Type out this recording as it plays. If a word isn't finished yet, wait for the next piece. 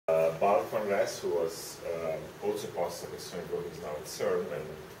Ress, who was also postdoc at Stony Brook, is now at CERN and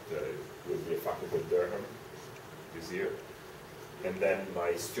will be a faculty at Durham this year. And then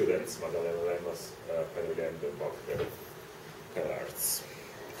my students, Maddalena Lemas, Penelendo, Bokter, Pelarts.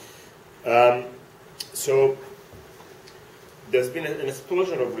 So there's been an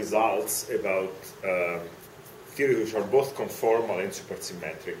explosion of results about theories which are both conformal and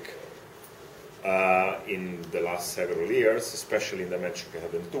supersymmetric in the last several years, especially in dimension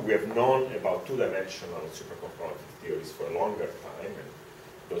K2. We have known about two-dimensional superconformal theories for a longer time, and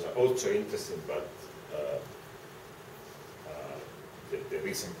those are also interesting, but the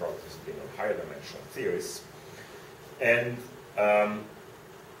recent progress has been on higher dimensional theories. And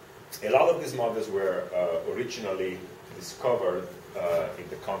a lot of these models were originally discovered in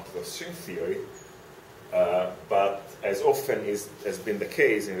the context of string theory, but as often has been the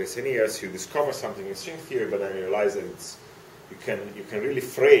case in recent years, you discover something in string theory, but then you realize that you can really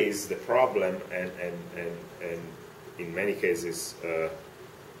phrase the problem and in many cases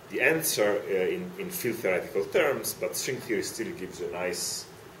the answer in field theoretical terms, but string theory still gives you a nice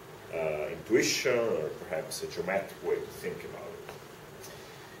intuition or perhaps a geometric way to think about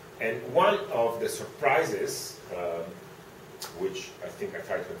it. And one of the surprises, which I think I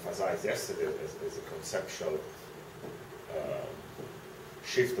tried to emphasize yesterday as a conceptual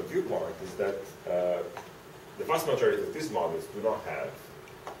shift of viewpoint, is that the vast majority of these models do not have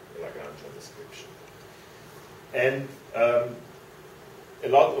a Lagrangian description. And a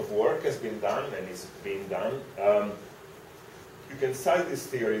lot of work has been done and is being done. You can study these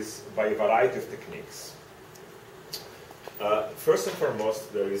theories by a variety of techniques. First and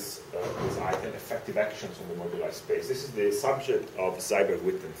foremost, there is this item, effective actions on the moduli space. This is the subject of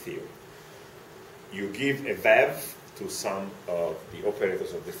Seiberg-Witten theory. You give a VEV to some of the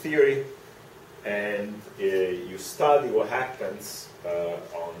operators of the theory, and you study what happens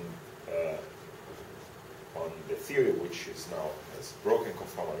on the theory, which is now has broken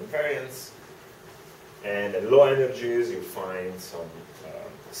conformal invariance. And at low energies, you find some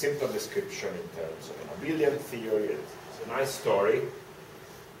simple description in terms of an abelian theory. It's a nice story,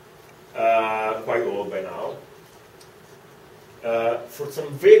 quite old by now. For some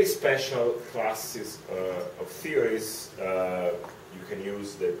very special classes of theories, you can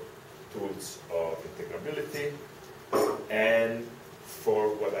use the tools of integrability. And for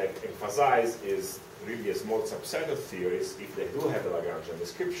what I emphasize is really a small subset of theories, if they do have a Lagrangian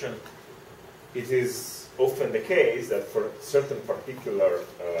description, it is often the case that for certain particular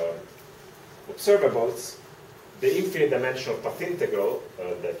observables, the infinite dimensional path integral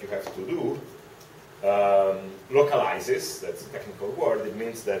that you have to do localizes, that's a technical word, it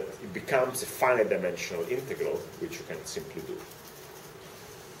means that it becomes a finite dimensional integral, which you can simply do.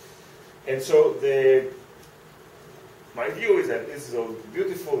 And so my view is that this is all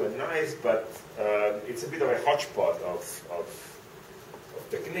beautiful and nice, but it's a bit of a hodgepodge of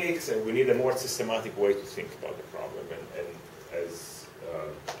techniques, and we need a more systematic way to think about the problem. And as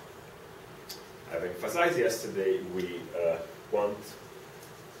I've emphasized yesterday, we want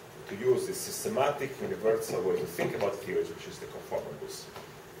to use this systematic, universal way to think about theories, which is the conformal boost.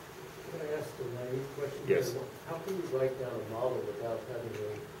 Can I ask a naive question? Yes. How can you write down a model without having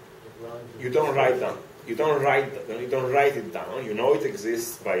a Lagrangian? You don't write down. You don't write it down. You know it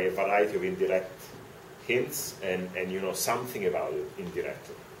exists by a variety of indirect hints, and you know something about it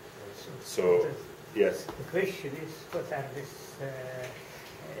indirectly. So, yes. The question is, what are these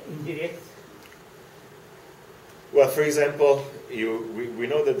indirect? Well, for example, we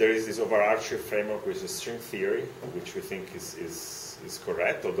know that there is this overarching framework which is string theory, which we think is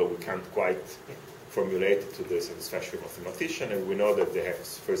correct, although we can't quite formulate it to the satisfaction of a mathematician. And we know that they have,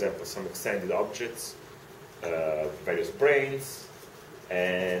 for example, some extended objects, various branes,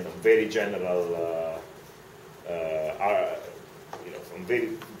 and very general,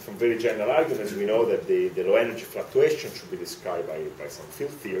 from very general arguments, we know that the low energy fluctuation should be described by some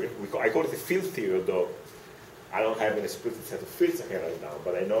field theory. I call it a field theory, although I don't have an explicit set of fields here right now,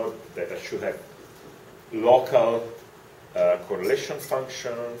 but I know that I should have local correlation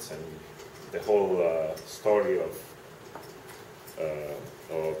functions and the whole story of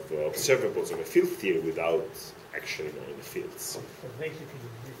observables of a field theory without actually knowing the fields. So basically,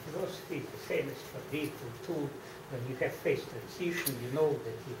 the philosophy is the same as for D2. When you have phase transition, you know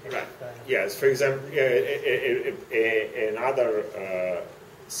that you have... Right. Yes, for example, another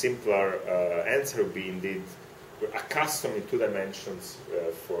simpler answer would be indeed, we're accustomed in 2 dimensions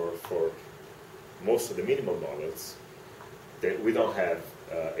for most of the minimal models that we don't have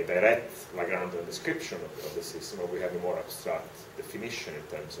a direct Lagrangian description of the system, or we have a more abstract definition in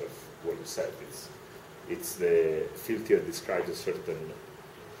terms of what you said. It's the field theory describes a certain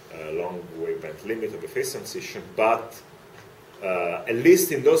long wavelength limit of the phase transition, but at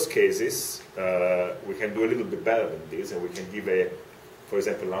least in those cases, we can do a little bit better than this, and we can give a, for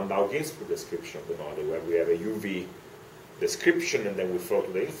example, Landau-Ginzburg description of the model, where we have a UV description and then we flow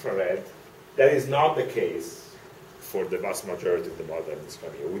to the infrared. That is not the case for the vast majority of the model in this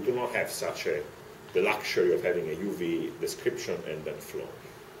coming year. We do not have such the luxury of having a UV description and then flow.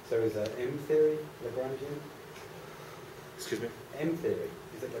 So is M theory Lagrangian? Excuse me? M theory,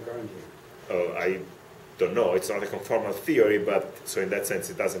 is it Lagrangian? I don't know. It's not a conformal theory, but so in that sense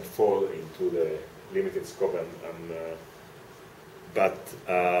it doesn't fall into the limited scope. But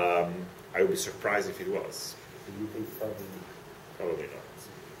I would be surprised if it was. Do you think probably? Probably not.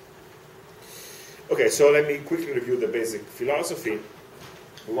 Okay, so let me quickly review the basic philosophy.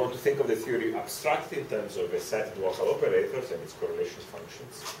 We want to think of the theory abstractly in terms of a set of local operators and its correlation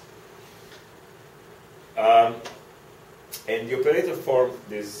functions. And the operator form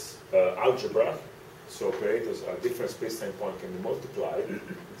this algebra. So operators are different space-time points can be multiplied.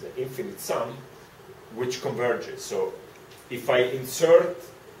 It's an infinite sum which converges. So if I insert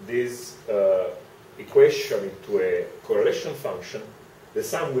this equation into a correlation function, the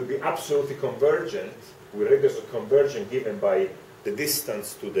sum will be absolutely convergent with radius of conversion given by the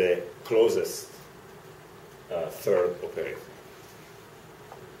distance to the closest third operator.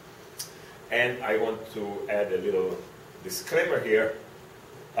 And I want to add a little disclaimer here.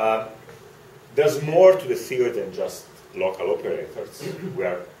 There's more to the theory than just local operators. We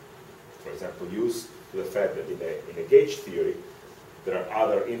are, for example, used to the fact that in a gauge theory, there are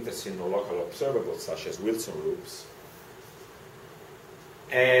other interesting non-local observables, such as Wilson loops.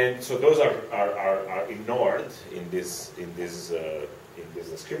 And so those are ignored in this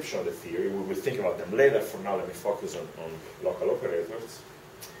description of the theory. We will think about them later. For now, let me focus on local operators.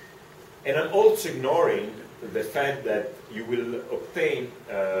 And I'm also ignoring the fact that you will obtain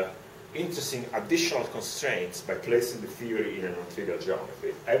interesting additional constraints by placing the theory in a non-trivial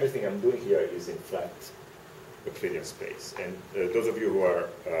geometry. Everything I'm doing here is in flat Euclidean space. And those of you who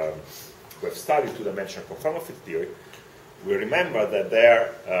have studied two-dimensional conformal field theory will remember that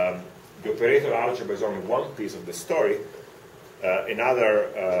there the operator algebra is only one piece of the story.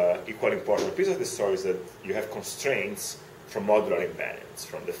 Another equally important piece of the story is that you have constraints from modular invariance,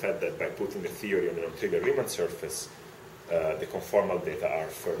 from the fact that by putting the theory on a non-trivial Riemann surface, the conformal data are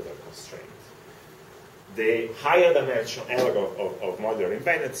further constrained. The higher dimension analog of modular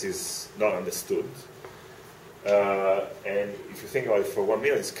invariance is not understood. And if you think about it for 1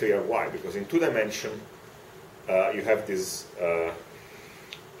 minute, it's clear why. Because in 2 dimension, you have this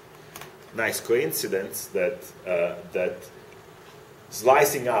nice coincidence that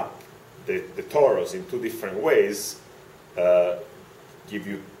slicing up the torus in 2 different ways give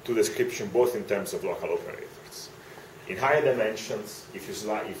you 2 descriptions both in terms of local operators. In higher dimensions, if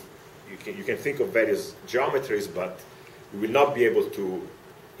you can think of various geometries, but you will not be able to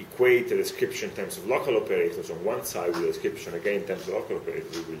equate the description in terms of local operators on one side with the description again in terms of local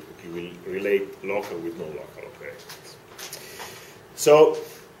operators. You will relate local with non-local operators. So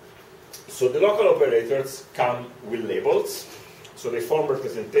the local operators come with labels. So they form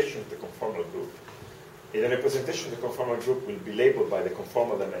representation of the conformal group. And the representation of the conformal group will be labeled by the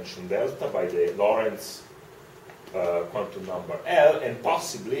conformal dimension delta, by the Lorentz quantum number L, and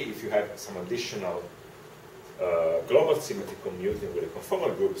possibly, if you have some additional global symmetry commuting with a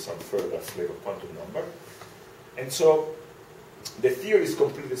conformal group, some further flavor quantum number. And so the theory is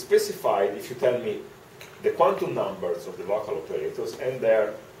completely specified if you tell me the quantum numbers of the local operators and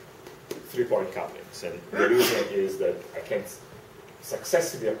their 3-point couplings. And the reason is that I can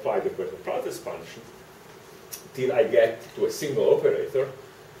successively apply the operator product expansion till I get to a single operator,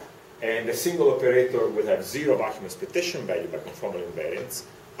 and the single operator will have 0 vacuum expectation value by conformal invariance,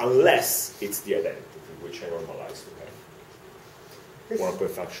 unless it's the identity, which I normalize to have 1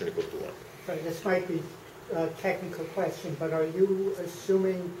 point function equal to 1. Sorry, this might be a technical question, but are you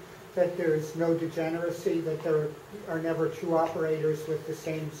assuming that there's no degeneracy, that there are never 2 operators with the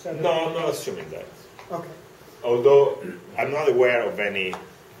same set of... No, I'm not assuming that. Okay. Although I'm not aware of any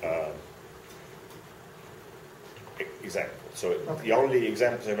example. So okay. The only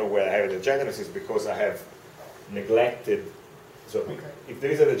examples I know where I have a degeneracy is because I have neglected. So okay. if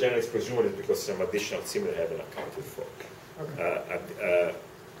there is a degeneracy, presumably it's because some additional symmetry have been accounted for. Okay.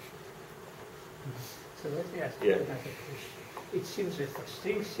 So let me ask Yeah. you another question. It seems that for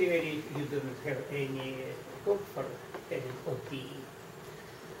string theory you don't have any hope for having OP.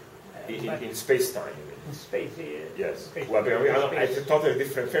 In space-time, you mean? In space, yes. Space, Well, it's a totally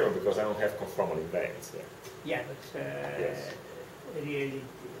different framework because I don't have conformal invariance there. Yeah, but Yes. really.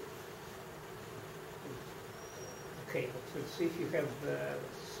 Okay, but so if you have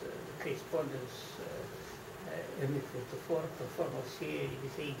correspondence unequal to 4 conformal theory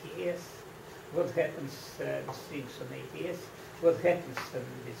with ADS? What happens with strings on ADS? What happens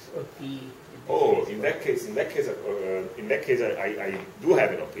with OP? In that case, I do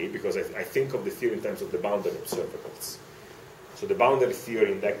have an OP because I think of the theory in terms of the boundary observables. So the boundary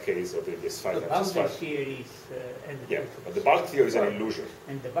theory in that case of this 5 the boundary theory is yeah, but the bulk theory is an illusion.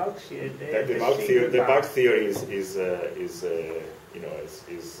 And the bulk theory, the bulk theory is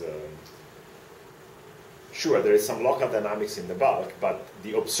sure, there is some local dynamics in the bulk, but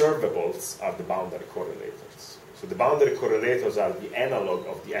the observables are the boundary correlators. So the boundary correlators are the analog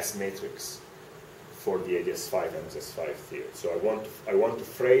of the S matrix for the ADS5 and MS5 theory. So I want to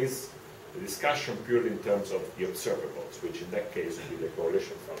phrase the discussion purely in terms of the observables, which in that case would be the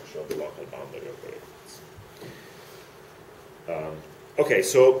correlation function of the local boundary operators. Okay,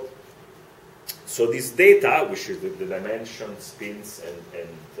 so this data, which is the dimensions, spins, and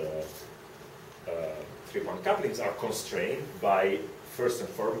 3-point couplings, are constrained by, first and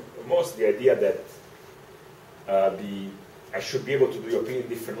foremost, the idea that I should be able to do OP in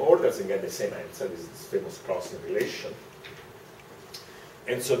different orders and get the same answer. This is this famous crossing relation.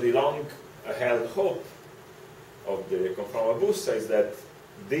 And so the long-held hope of the conformal booster is that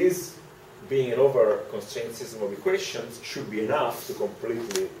this, being an over-constrained system of equations, should be enough to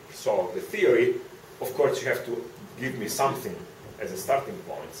completely solve the theory. Of course, you have to give me something as a starting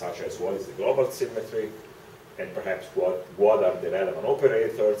point, such as what is the global symmetry, and perhaps what are the relevant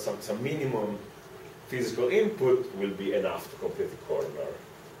operators. Some minimum physical input will be enough to completely corner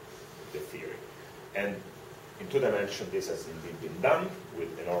the theory. And in 2 dimensions, this has indeed been done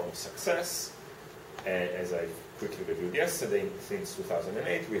with enormous success. And as I quickly reviewed yesterday, since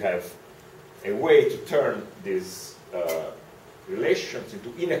 2008, we have a way to turn these relations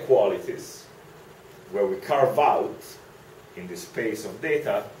into inequalities, where we carve out, in the space of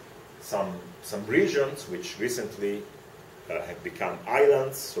data, some regions which recently have become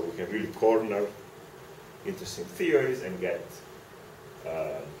islands, so we can really corner interesting theories and get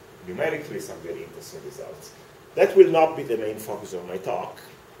numerically some very interesting results. That will not be the main focus of my talk,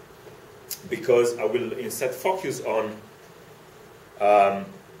 because I will instead focus on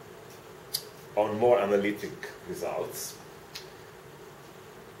more analytic results.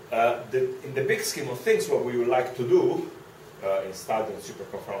 In the big scheme of things, what we would like to do in studying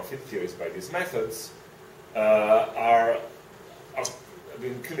superconformal field theories by these methods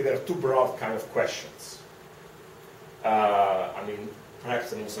clearly there are 2 broad kind of questions.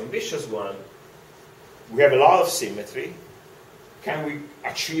 Perhaps the most ambitious one, we have a lot of symmetry. Can we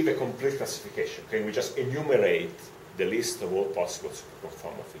achieve a complete classification? Can we just enumerate the list of all possible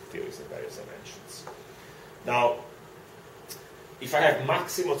superconformal field theories in various dimensions? Now, if I have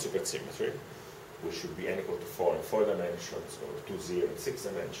maximal supersymmetry, which should be n equal to 4 in 4 dimensions, or 2, 0 in 6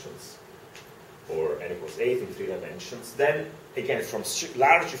 dimensions, or n equals 8 in 3 dimensions, then, again,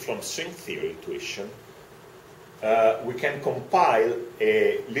 largely from string theory intuition, we can compile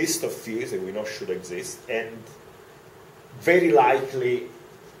a list of theories that we know should exist, and very likely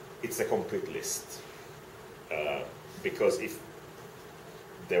it's a complete list. Because if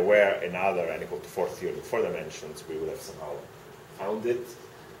there were another n equal to 4 theory in 4 dimensions, we would have somehow found it.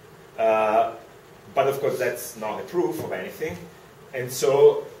 But of course, that's not a proof of anything. And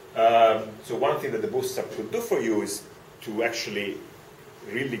so, one thing that the Bootstrap could do for you is to actually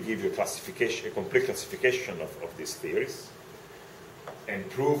really give you a complete classification of these theories, and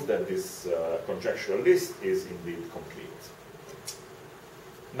prove that this conjectural list is indeed complete.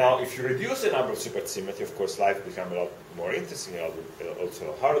 Now, if you reduce the number of supersymmetry, of course, life becomes a lot more interesting and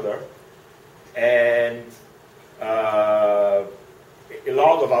also harder. And a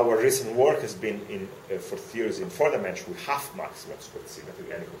lot of our recent work has been for theories in 4 dimensions with half maximal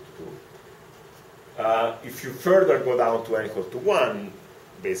supersymmetry, n equal to 2. If you further go down to n equal to 1,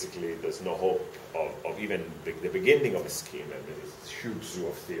 basically there's no hope of even the beginning of a scheme, and there is this huge zoo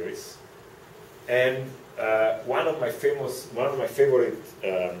of theories. And one of my favorite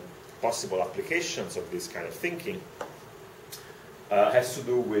possible applications of this kind of thinking has to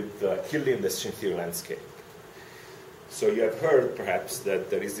do with killing the string theory landscape. So you have heard, perhaps, that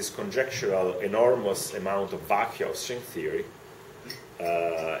there is this conjectural enormous amount of vacua of string theory,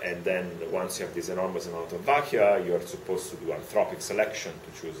 and then once you have this enormous amount of vacua, you're supposed to do anthropic selection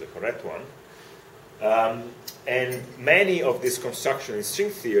to choose the correct one. And many of these constructions in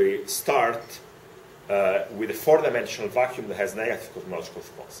string theory start with a 4-dimensional vacuum that has negative cosmological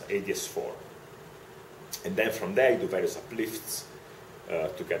constant, ADS4. And then from there, you do various uplifts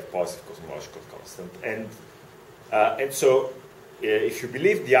to get positive cosmological constant. And so, if you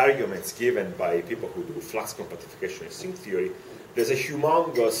believe the arguments given by people who do flux compactification in string theory, there's a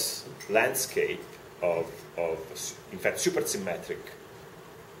humongous landscape of in fact, supersymmetric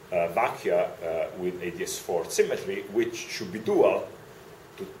vacua with ADS4 symmetry, which should be dual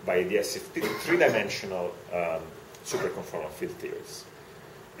by ADS3 three-dimensional superconformal field theories.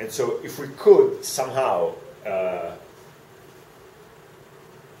 And so if we could somehow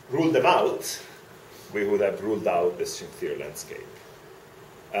rule them out, we would have ruled out the string theory landscape.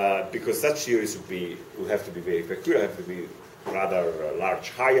 Because such theories would have to be very peculiar, have to be rather large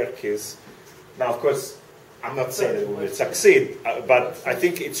hierarchies. Now, of course, I'm not saying that we will succeed, but I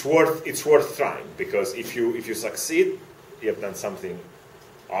think it's worth trying, because if you succeed, you have done something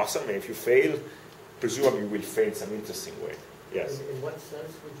awesome, and if you fail, presumably you will fail in some interesting way. Yes. In what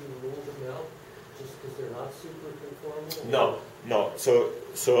sense would you rule them out? Just because they're not super conformal? No.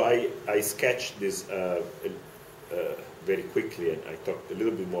 So I sketched this very quickly, and I talked a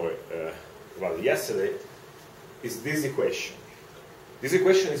little bit more about it yesterday. Is this equation? This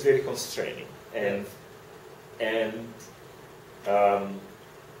equation is very constraining, and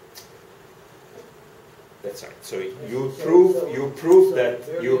that's right. So you prove that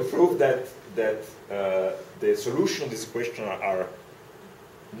the solution of this equation are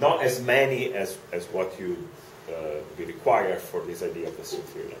not as many as what you be required for this idea of the string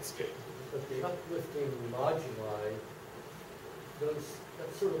theory landscape. But the uplifting moduli,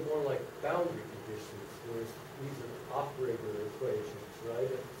 that's sort of more like boundary conditions, whereas these are operator equations,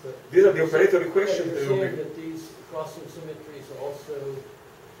 right? These are the operator equations. You're saying that these crossing symmetries also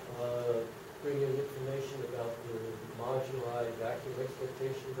bring in information about the moduli, vacuum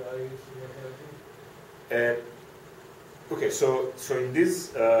expectation values, and what have you? Okay, so in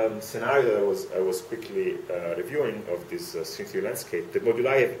this scenario that I was quickly reviewing of this string theory landscape, the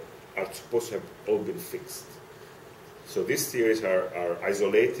moduli are supposed to have all been fixed. So these theories are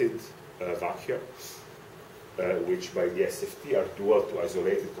isolated vacua, which by the SFT are dual to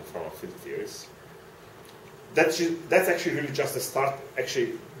isolated conformal field theories. That's actually really just the start.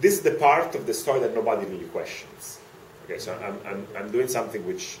 Actually, this is the part of the story that nobody really questions. Okay, so I'm doing something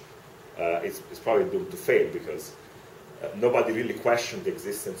which is probably doomed to fail, because nobody really questioned the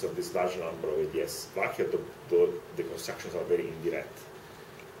existence of this large number of ADS vacua, though the constructions are very indirect.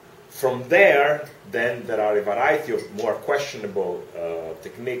 From there, then there are a variety of more questionable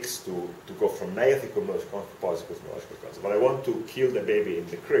techniques to go from negative cosmological to positive cosmological concept. But I want to kill the baby in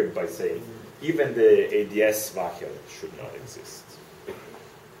the crib by saying even the ADS vacua should not exist.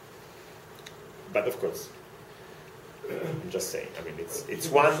 But of course, I'm just saying. I mean, it's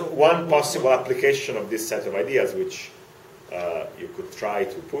one possible application of this set of ideas which you could try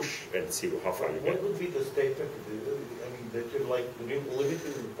to push and see how far you get. What would be the statement? I mean, that you're like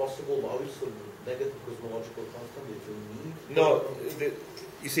limiting the possible values of negative cosmological constant that you need? No,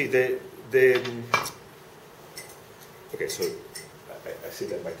 you see, okay, so I see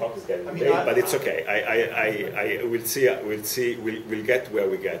that my talk is getting late, but it's okay. We'll get where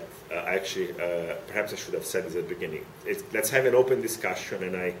we get. Actually, perhaps I should have said this at the beginning. Let's have an open discussion,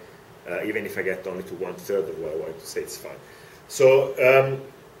 and even if I get only to 1/3 of what I wanted to say, it's fine.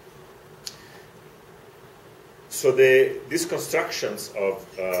 So these constructions of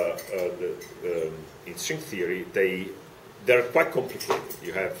in string theory, they're quite complicated.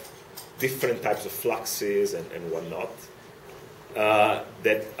 You have different types of fluxes and whatnot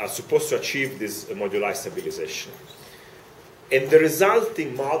that are supposed to achieve this moduli stabilization. And the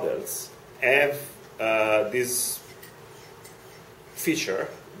resulting models have this feature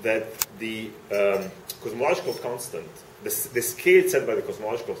that the cosmological constant, the scale set by the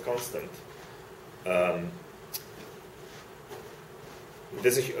cosmological constant,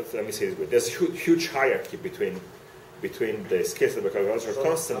 let me say this way, there's a huge hierarchy between the scale set by the cosmological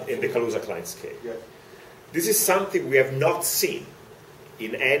constant and the Kaluza-Klein scale. Yeah. This is something we have not seen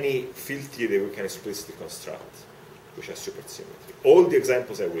in any field theory that we can explicitly construct, which has supersymmetry. All the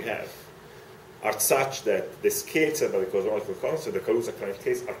examples that we have are such that the scale set by the cosmological constant and the Kaluza-Klein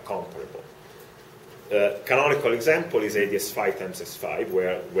case are comparable. Canonical example is ADS5 times S5,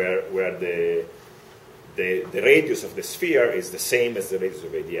 where the radius of the sphere is the same as the radius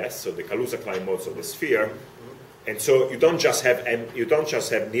of ADS, so the Kaluza-Klein modes of the sphere. And so you don't just have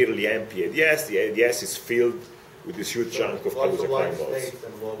nearly empty ADS. The ADS is filled with this huge chunk of Kaluza-Klein modes.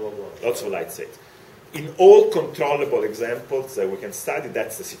 Lots of light states. In all controllable examples that we can study,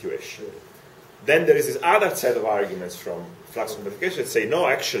 that's the situation. Then there is this other set of arguments from flux multiplication that say, no,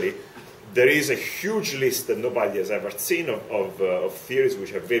 actually, there is a huge list that nobody has ever seen of theories which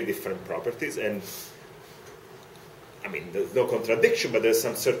have very different properties, and I mean, there's no contradiction, but there's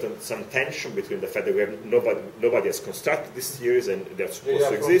some tension between the fact that we have nobody has constructed these theories and they're supposed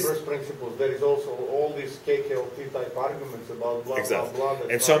to exist. From first principles, there is also all these KKLT type arguments about blah, exactly. blah, blah.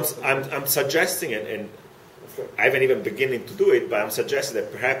 And so I'm suggesting, and I haven't even beginning to do it, but I'm suggesting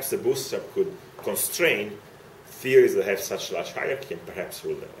that perhaps the Bootstrap could constrain theories that have such large hierarchy and perhaps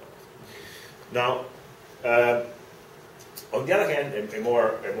rule them out. Now, on the other hand, a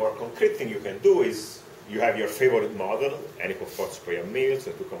more concrete thing you can do is you have your favorite model, n equals 4 square meals,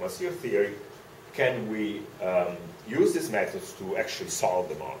 and 2,0 theory. Can we use these methods to actually solve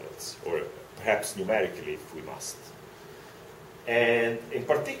the models, or perhaps numerically if we must? And in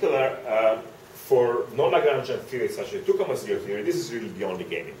particular, for non-Lagrangian theories such as 2,0 theory, this is really the only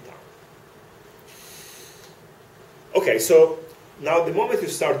game in town. Okay, so now the moment you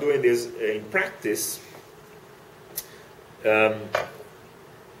start doing this in practice,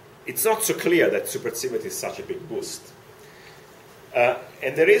 it's not so clear that supersymmetry is such a big boost.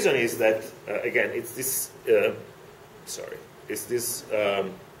 And the reason is that, again, it's this,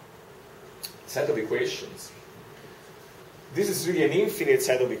 set of equations. This is really an infinite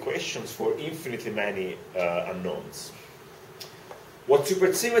set of equations for infinitely many unknowns. What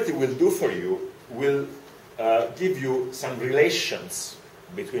supersymmetry will do for you will give you some relations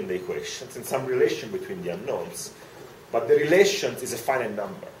between the equations and some relation between the unknowns. But the relations is a finite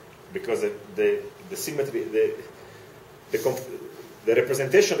number, because the symmetry, the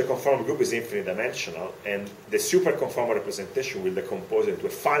representation of the conformal group is infinite dimensional, and the superconformal representation will decompose into a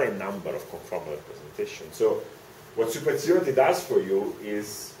finite number of conformal representations. So what supersymmetry does for you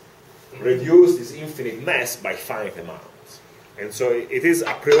is reduce this infinite mess by finite amounts. And so it is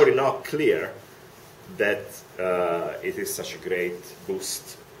a priori not clear that it is such a great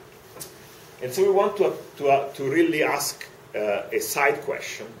boost. And so we want to really ask a side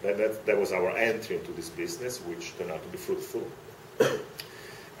question. That was our entry into this business, which turned out to be fruitful.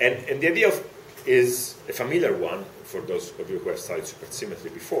 And the idea is a familiar one for those of you who have studied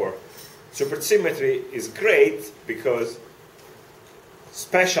supersymmetry before. Supersymmetry is great because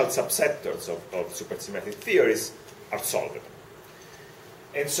special subsectors of supersymmetric theories are solvable.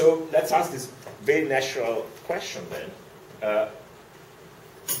 And so let's ask this very natural question then.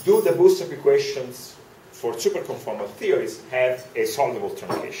 Do the Bootstrap equations for superconformal theories have a solvable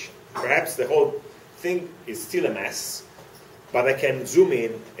truncation? Perhaps the whole thing is still a mess, but I can zoom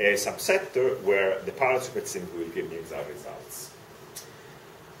in a subsector where the parallel supersymmetry will give me exact results.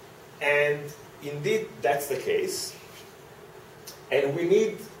 And indeed, that's the case. And we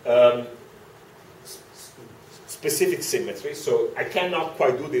need specific symmetry. So I cannot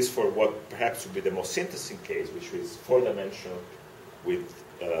quite do this for what perhaps would be the most interesting case, which is 4-dimensional with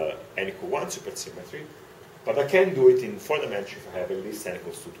n equal 1 supersymmetry. But I can do it in 4 dimensions if I have at least n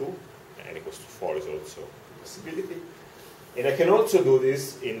equals to 2. N equals to 4 is also a possibility. And I can also do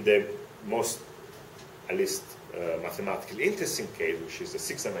this in the most, at least mathematically interesting case, which is the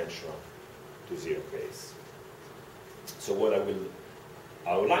 6-dimensional to 0 case. So what I will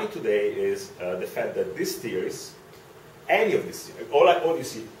outline today is the fact that these theories, any of these theories, all you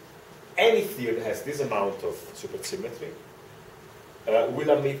see, any theory that has this amount of supersymmetry will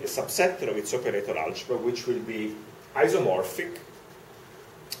admit a subsector of its operator algebra, which will be isomorphic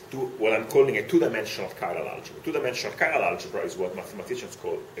to what I'm calling a 2-dimensional chiral algebra. 2-dimensional chiral algebra is what mathematicians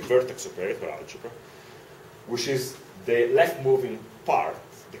call a vertex operator algebra, which is the left-moving part,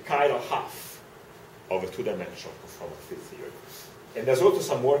 the chiral half of a 2-dimensional conformal field theory. And there's also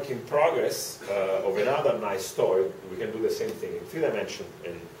some work in progress of another nice story. We can do the same thing in 3 dimensions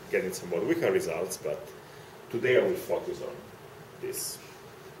and getting some more weaker results, but today I will focus on this.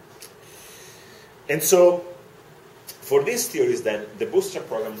 And so, for these theories then, the Bootstrap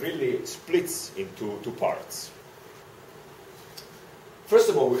program really splits into 2 parts. First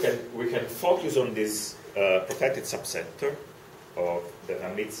of all, we can focus on this protected subsector that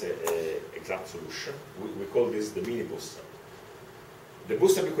admits an exact solution. We call this the mini-Bootstrap. The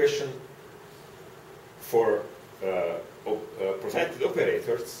Bootstrap equation for protected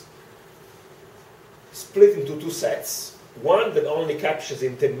operators split into 2 sets. One that only captures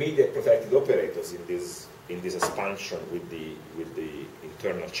intermediate protected operators in this expansion with the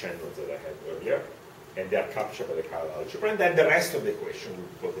internal channels that I had earlier, and they are captured by the chiral algebra. And then the rest of the equation we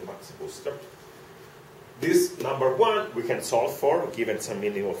call the maxi Bootstrap. This number 1 we can solve for given some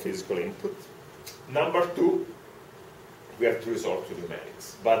minimal physical input. Number 2 we have to resort to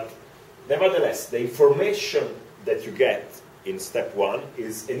numerics. But nevertheless, the information that you get in step 1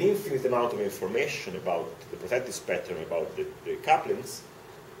 is an infinite amount of information about the protected spectrum, about the couplings,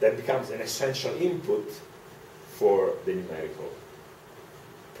 that becomes an essential input for the numerical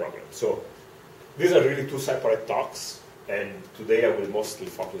program. So these are really two separate talks, and today I will mostly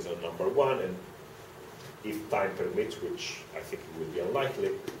focus on number one, and if time permits, which I think it will be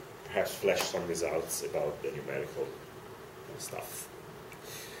unlikely, perhaps flash some results about the numerical stuff.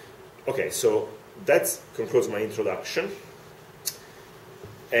 Okay, so that concludes my introduction.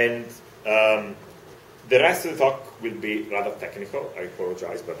 And the rest of the talk will be rather technical. I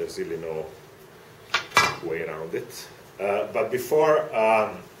apologize, but there's really no way around it. But before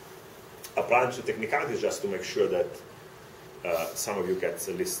applying to technicalities, just to make sure that some of you get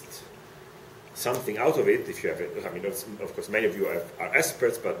at least something out of it, if you have it. I mean, of course, many of you are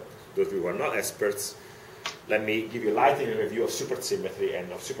experts, but those of you who are not experts, let me give you a lightning review of supersymmetry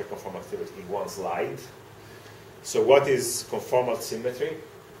and of superconformal symmetry in one slide. So what is conformal symmetry?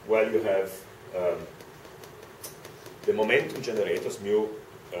 Well, you have the momentum generators. Mu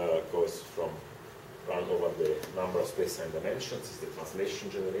goes from run over the number of space-time dimensions. Is the translation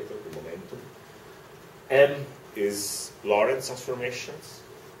generator, the momentum. M is Lorentz transformations.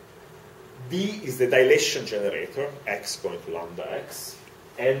 D is the dilation generator, x going to lambda x.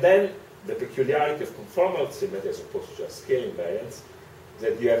 And then the peculiarity of conformal symmetry, as opposed to just scale invariance, is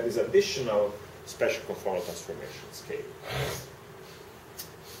that you have this additional special conformal transformation scale.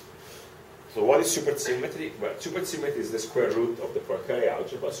 So what is supersymmetry? Well, supersymmetry is the square root of the Poincare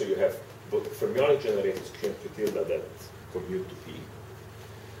algebra. So you have both fermionic generators Q and Q tilde that commute to P.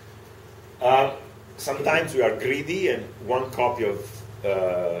 Sometimes we are greedy, and one copy of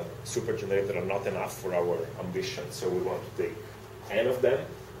super generator are not enough for our ambition, so we want to take n of them.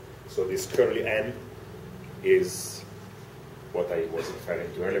 So this curly n is what I was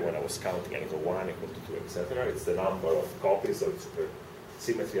referring to earlier when I was counting n equal 1, equal to 2, etc. It's the number of copies of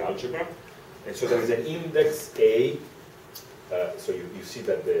supersymmetry algebra. And so there is an index A. So you see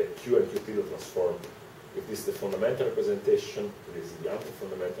that the Q and Q tilde transform. If this is the fundamental representation, this is the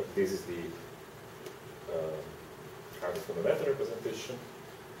anti-fundamental, this is the anti-fundamental representation.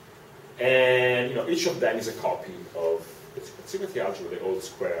 And each of them is a copy of the supersymmetry algebra, the old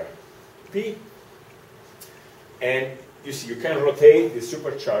square P. And you see, you can rotate the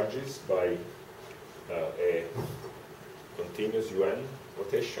supercharges by a continuous UN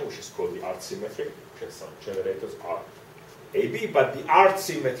rotation, which is called the art symmetry, which has some generators R, A, B, but the art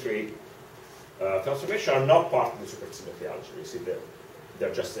symmetry transformation are not part of the supersymmetry algebra. You see,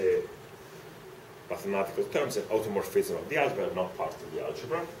 they're just a mathematical terms, and automorphism of the algebra are not part of the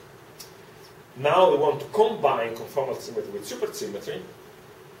algebra. Now we want to combine conformal symmetry with supersymmetry,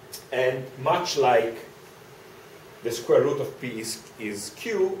 and much like the square root of P is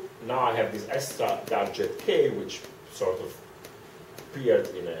Q, now I have this extra gadget K, which sort of appeared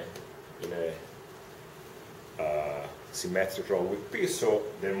in a symmetric row with P, so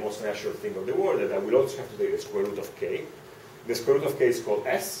the most natural thing of the world that I will also have to take the square root of K. The square root of K is called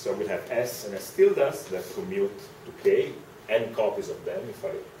S, so we'll have S and S tildes that commute to K, n copies of them if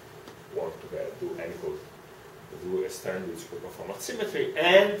I want to do n equal do a standard superconformal symmetry.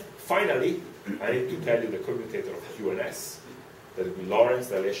 And finally, I need to tell you the commutator of Q and S. That will be Lorentz,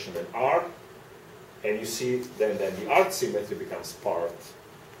 dilation, and R. And you see then the art symmetry becomes part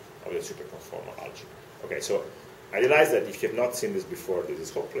of the superconformal algebra. Okay, so I realize that if you have not seen this before, this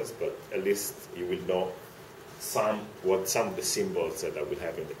is hopeless, but at least you will know what some of the symbols that I will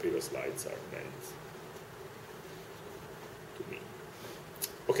have in the previous slides are meant to mean.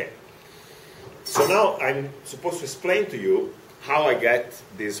 Okay. So now I'm supposed to explain to you how I get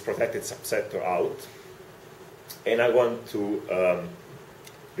this protected subsector out. And I want to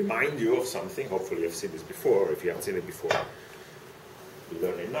remind you of something. Hopefully you've seen this before, or if you haven't seen it before, you'll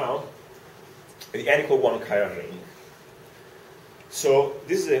learn it now. The n equal 1 chiral ring. So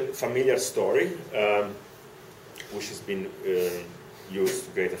this is a familiar story, which has been used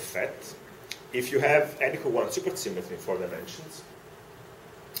to great effect. If you have n equal 1 supersymmetry in 4 dimensions,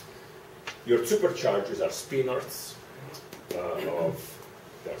 your supercharges are spinors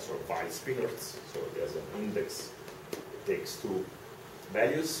they're sort of wide spinors, so there's an index that takes 2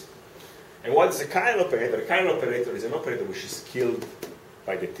 values. And what is a chiral operator? A chiral operator is an operator which is killed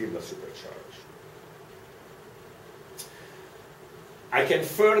by the tilde supercharge. I can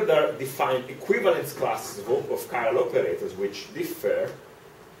further define equivalence classes of chiral operators which differ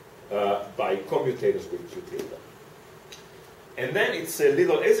by commutators with Q tilde. And then it's a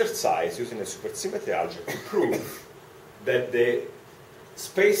little exercise using a supersymmetry algebra to prove that the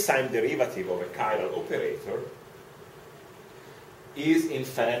space-time derivative of a chiral operator is in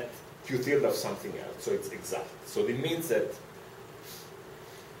fact Q tilde of something else, so it's exact. So it means that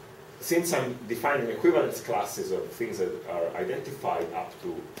since I'm defining equivalence classes of things that are identified up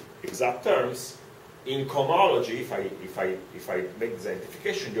to exact terms, in cohomology, if I make this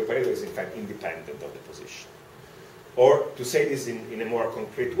identification, the operator is in fact independent of the position. Or to say this in a more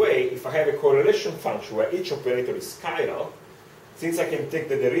concrete way, if I have a correlation function where each operator is chiral, since I can take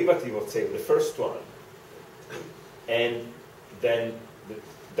the derivative of, say, the first one, and then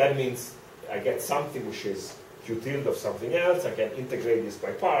that means I get something which is Q tilde of something else, I can integrate this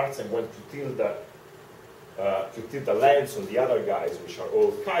by parts, and when Q tilde lands on the other guys, which are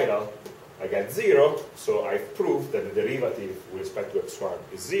all chiral, I get 0, so I've proved that the derivative with respect to x1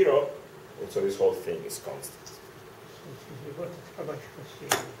 is 0, and so this whole thing is constant.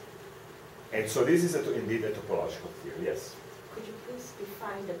 And so this is indeed a topological theory, yes. Could you please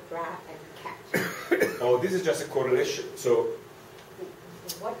define the bra and cat? Oh, this is just a correlation. So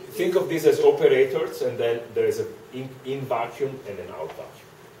What think of this as operators, and then there is an in vacuum and an out vacuum.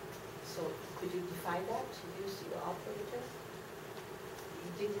 So could you define that? Use your operator?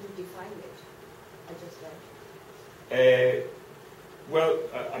 You didn't define it. I just read. Well,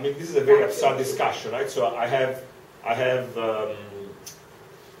 I mean, this is a very absurd discussion, right? So I have a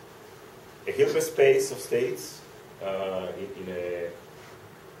Hilbert space of states I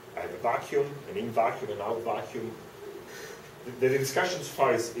have a vacuum, an in vacuum, an out vacuum. The discussion so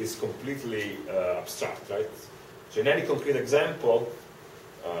far is completely abstract, right? So in any concrete example,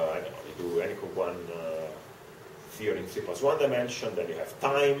 I don't know, you do any one theory in 3+1 dimension, then you have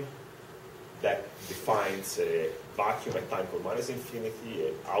time that defines a vacuum at time equal minus infinity,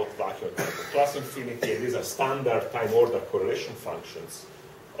 an out vacuum at time equal plus infinity, and these are standard time order correlation functions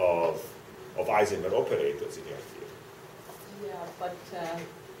of Heisenberg operators in your theory. Yeah, but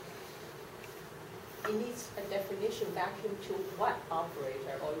it needs a definition, vacuum to what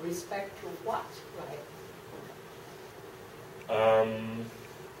operator or respect to what, right?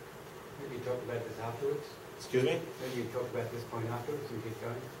 Maybe talk about this afterwards. Excuse me? Maybe talk about this point afterwards and get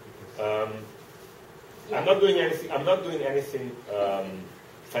going. Yeah. I'm not doing anything. I'm not doing anything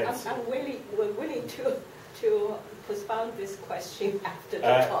fancy. We're willing to postpone this question after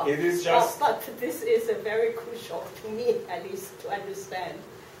the talk. It is just. But this is a very crucial to me, at least, to understand.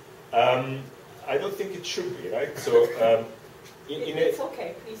 I don't think it should be, right? So, it's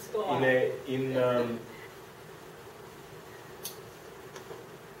okay. Please go on.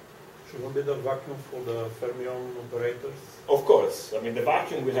 Shouldn't be the vacuum for the fermion operators? Of course. I mean, the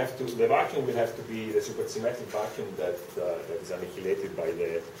vacuum will have to be the supersymmetric vacuum that is annihilated by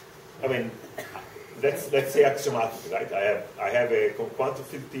the. I mean, let's say axiomatically, right? I have a quantum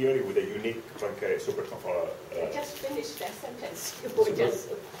field theory with a unique truncated superconformal. I just finished that sentence. You were just.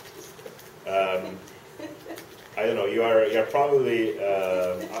 I don't know. You're probably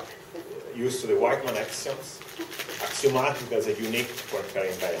used to the Whiteman axioms. Axiomatic as a unique quantum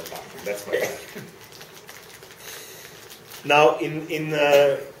invariant vacuum. That's my point. Now,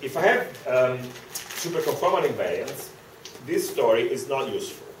 if I have superconformal invariance, this story is not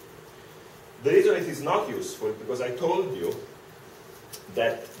useful. The reason it is not useful is because I told you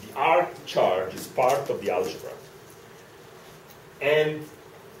that the R charge is part of the algebra. And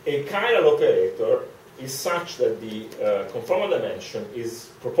a chiral operator is such that the conformal dimension is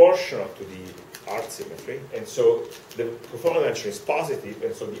proportional to the R symmetry, and so the conformal dimension is positive,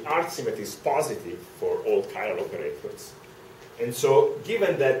 and so the R symmetry is positive for all chiral operators. And so,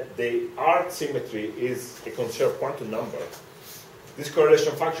 given that the R symmetry is a conserved quantum number, this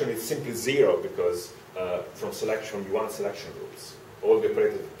correlation function is simply 0 because from U1 selection rules, all the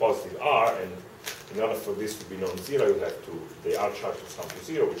operators positive R, and in order for this to be non-zero, you have the R charge to sum to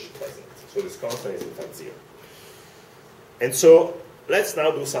 0, which it doesn't. So this constant is in fact 0. And so let's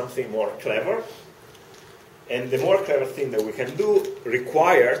now do something more clever. And the more clever thing that we can do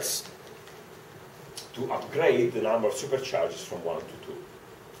requires to upgrade the number of supercharges from 1 to 2.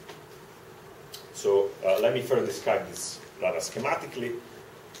 So let me first describe this rather schematically,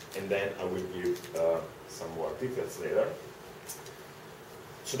 and then I will give some more details later.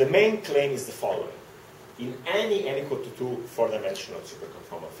 So the main claim is the following. In any n equal to 2 four-dimensional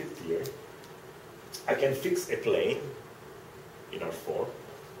superconformal field theory, I can fix a plane in R4,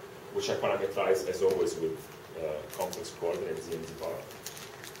 which I parameterize as always with complex coordinates z and z bar.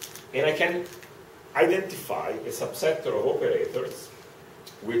 And I can identify a subsector of operators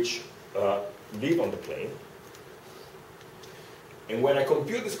which live on the plane. And when I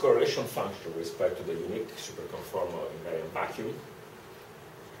compute this correlation function with respect to the unique superconformal invariant vacuum,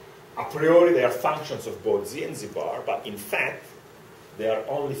 a priori they are functions of both z and z bar, but in fact they are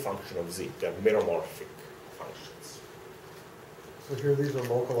only function of z. They are meromorphic functions. So here these are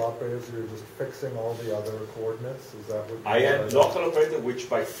local operators, you're just fixing all the other coordinates? Is that what I am local operator which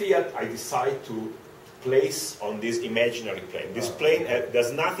by fiat I decide to place on this imaginary plane. This plane,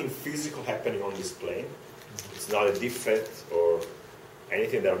 there's nothing physical happening on this plane. It's not a defect or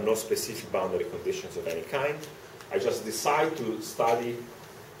anything. There are no specific boundary conditions of any kind. I just decide to study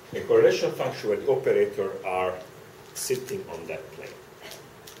a correlation function where the operators are sitting on that plane.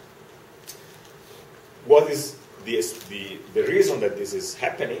 What is the reason that this is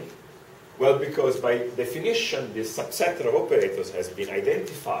happening? Well, because by definition, this subset of operators has been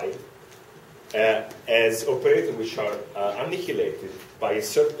identified as operators which are annihilated by a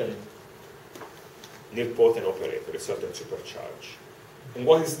certain nilpotent operator, a certain supercharge. And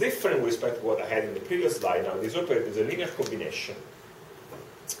what is different with respect to what I had in the previous slide, now this operator is a linear combination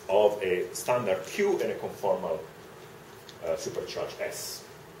of a standard Q and a conformal supercharge S.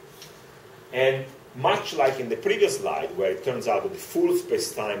 And much like in the previous slide, where it turns out that the full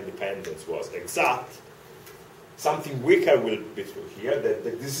space-time dependence was exact, something weaker will be true here, that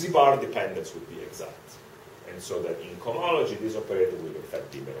the Z-bar dependence would be exact. And so that in cohomology, this operator will in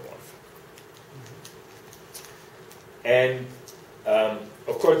fact be meromorphic. And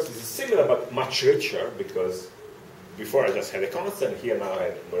of course, this is similar but much richer, because before I just had a constant, here now I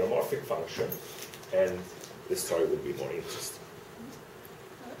have a meromorphic function, and the story will be more interesting.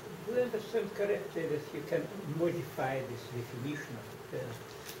 Do you understand correctly that you can modify this definition of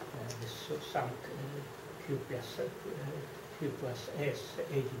this sum Q plus S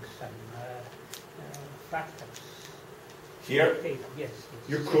adding some factors? Here, yes,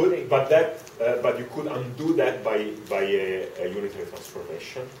 you could, but you could undo that by a unitary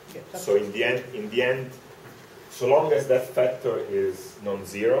transformation. Yes, so in the end, so long as that factor is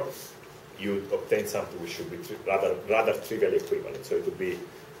non-zero, you obtain something which should be rather trivially equivalent. So it would be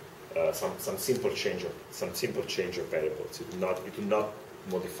some simple change of variables. It would not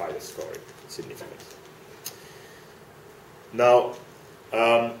modify the story significantly. Now,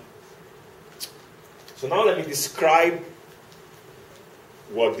 so now let me describe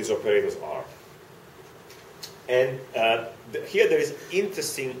what these operators are. And here there is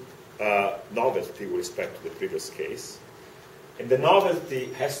interesting novelty with respect to the previous case. And the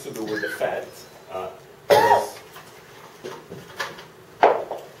novelty has to do with the fact,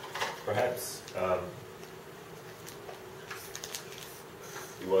 perhaps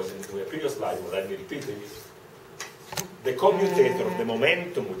it was in the previous slide, but let me repeat it. The commutator of the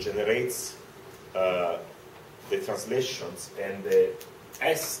momentum which generates the translations and the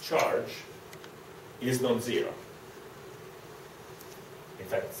S charge is non-zero. In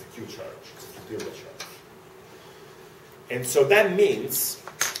fact, it's a Q charge, it's a tilde charge. And so that means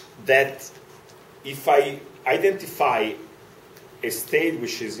that if I identify a state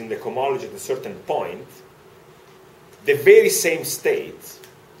which is in the cohomology at a certain point, the very same state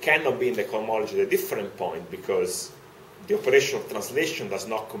cannot be in the cohomology at a different point, because the operation of translation does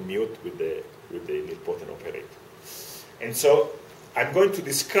not commute with the nilpotent operator. And so I'm going to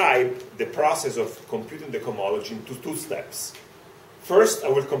describe the process of computing the cohomology into two steps. First, I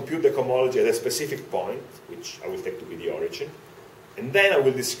will compute the cohomology at a specific point, which I will take to be the origin. And then I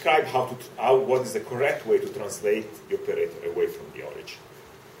will describe what is the correct way to translate the operator away from the origin.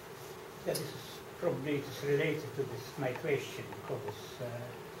 That is probably related to my question, because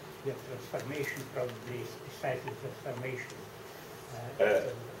the transformation probably is precisely transformation.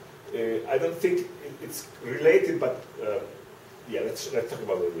 I don't think it's related, but yeah, let's talk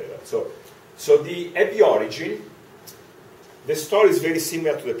about it later. So at the origin, the story is very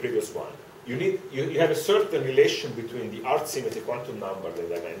similar to the previous one. You have a certain relation between the Art symmetry quantum number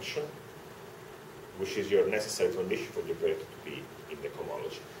that I mentioned, which is your necessary condition for the operator to be in the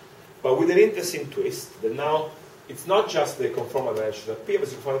cohomology. But with an interesting twist, that now it's not just the conformal dimension that P, but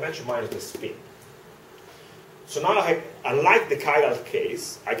it's the conformal dimension minus the spin. So now I have, unlike the chiral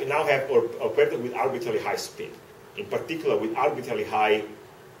case, I can now have operator with arbitrarily high spin, in particular with arbitrarily high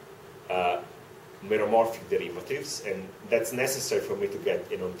meromorphic derivatives, and that's necessary for me to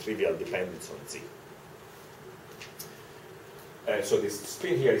get a non-trivial dependence on Z. So this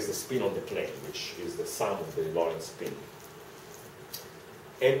spin here is the spin on the plane, which is the sum of the Lorentz spin.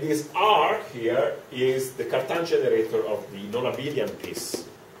 And this R here is the Cartan generator of the non-abelian piece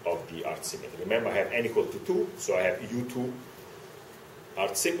of the Art symmetry. Remember, I have n equal to 2, so I have U2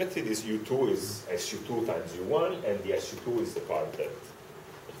 Art symmetry. This U2 is SU2 times U1, and the SU2 is the part that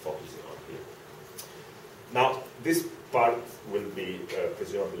I'm focusing on here. Now, this part will be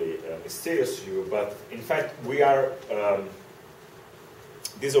presumably mysterious to you, but in fact, we are,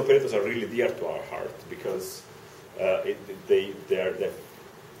 these operators are really dear to our heart, because they've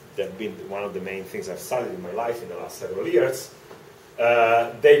been one of the main things I've studied in my life in the last several years.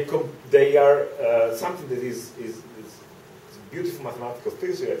 They are something that is beautiful mathematical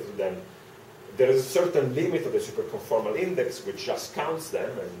physics related to them, there is a certain limit of the superconformal index which just counts them,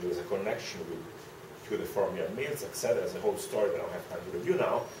 and there's a connection with the fermion means, etc. There's a whole story that I don't have time to review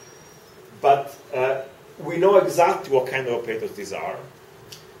now. But we know exactly what kind of operators these are.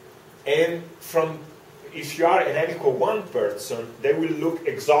 And if you are an n equal 1 person, they will look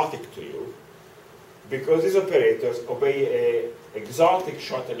exotic to you, because these operators obey an exotic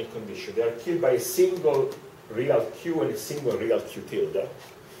shortening condition. They are killed by a single real q and a single real q tilde.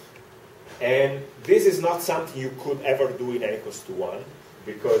 And this is not something you could ever do in n equals to 1,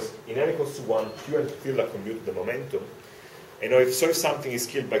 because in n equals to 1, q and q tilde commute the momentum. And if something is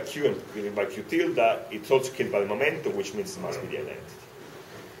killed by q and by q tilde, it's also killed by the momentum, which means it must be the identity.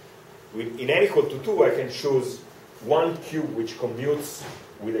 In n equal to 2, I can choose one q which commutes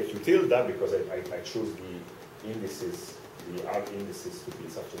with a q tilde, because I choose the indices, the arc indices to be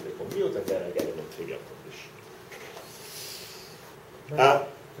such that they commute, and then I get a non-trivial condition.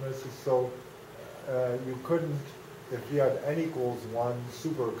 Can I see, so you couldn't, if you had n equals 1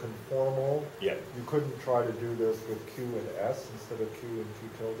 superconformal, yeah, you couldn't try to do this with q and s instead of q and q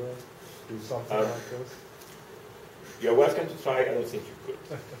tilde? Do something like this? You're welcome to try. I don't think you could.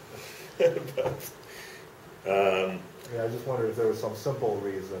 Yeah, I just wondered if there was some simple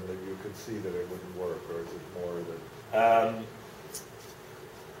reason that you could see that it wouldn't work, or is it more that...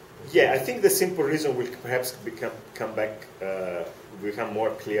 Yeah, I think the simple reason will perhaps become more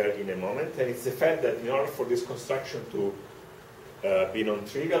clear in a moment, and it's the fact that in order for this construction to be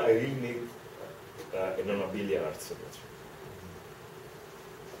non-trivial, I really need a non-abelian arc symmetry.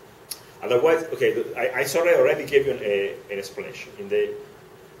 Otherwise, okay, I already gave you an explanation. In the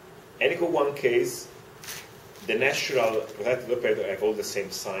n equal 1 case, the natural protected operator have all the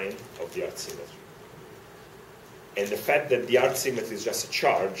same sign of the arc symmetry. And the fact that the arc symmetry is just a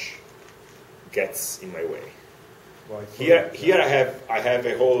charge gets in my way. Well, Here I have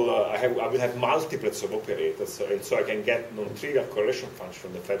a whole. I will have multiplets of operators, and so I can get non-trivial correlation function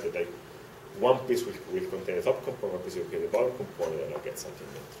from the fact that one piece will contain the top component, one piece will contain the bottom component, and I get something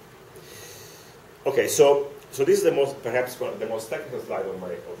else. Okay, so this is perhaps the most technical slide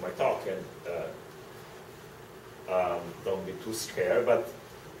of my talk, and don't be too scared, but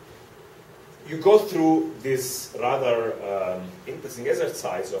you go through this rather interesting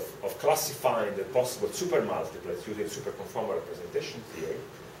exercise of classifying the possible supermultiplets using superconformal representation theory.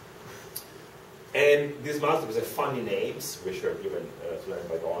 And these multiplets have funny names, which were given to them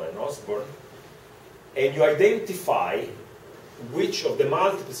by Dolan and Osborne. And you identify which of the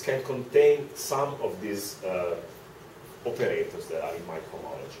multiples can contain some of these operators that are in my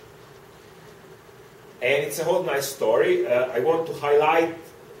homology. And it's a whole nice story. I want to highlight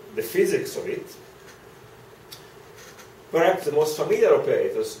the physics of it. Perhaps the most familiar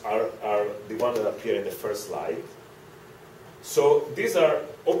operators are the ones that appear in the first slide. So these are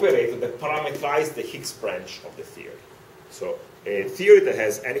operators that parameterize the Higgs branch of the theory. So a theory that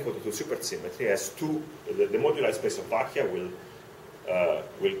has n equal to 2 supersymmetry has two, the moduli space of vacua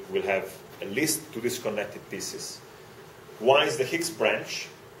will have at least two disconnected pieces. One is the Higgs branch,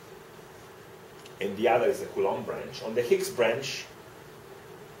 and the other is the Coulomb branch. On the Higgs branch,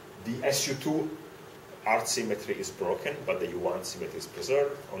 the SU2 arc symmetry is broken, but the U1 symmetry is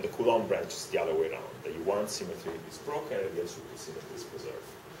preserved. On the Coulomb branch, it's the other way around. The U1 symmetry is broken, and the SU2 symmetry is preserved.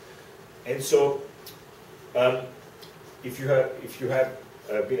 And so, if you have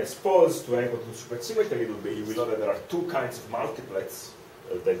been exposed to n equal to supersymmetry a little bit, you will know that there are two kinds of multiplets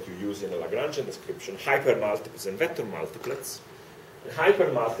that you use in the Lagrangian description: hypermultiplets and vector multiplets. And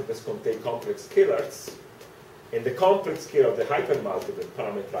hypermultiplets contain complex scalars, and the complex scalar of the hypermultiplet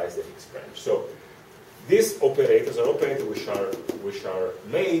parameterize the Higgs branch. So these operators are operators which are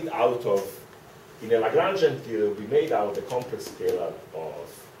made out of, in a Lagrangian theory, will be made out of the complex scalar of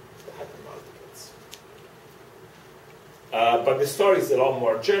the hypermultiplets. But the story is a lot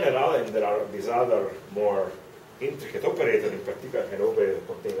more general, and there are these other more intricate operators, in particular an operator that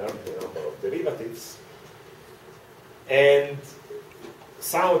contains a number of derivatives. And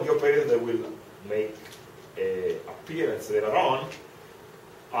some of the operators that will make an appearance later on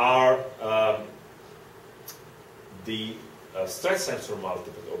are the stress tensor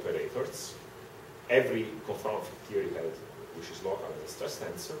multiplet operators. Every conformal theory has, which is local, has a stress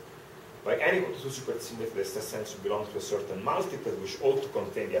tensor. By n equal to 2 supersymmetry, the stress tensor belongs to a certain multiplet which also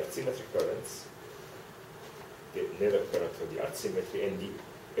contain the arc symmetry currents, the nether current of the arc symmetry, and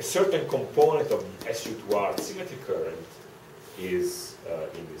a certain component of the SU2 arc symmetry current is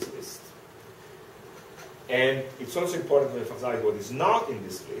in this list. And it's also important to emphasize what is not in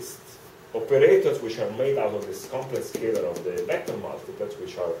this list: operators which are made out of this complex scalar of the vector multiplets,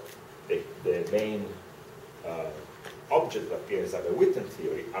 which are the main object that appears in the Witten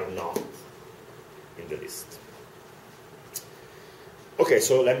theory, are not in the list. Okay,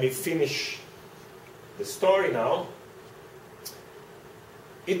 so let me finish the story now.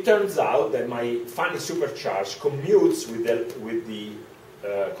 It turns out that my finely supercharged commutes with the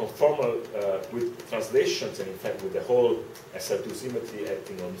conformal with translations, and in fact with the whole SL2 symmetry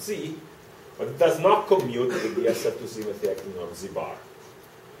acting on Z, but it does not commute with the SL2 symmetry acting on Z bar.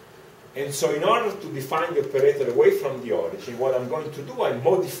 And so in order to define the operator away from the origin, what I'm going to do, I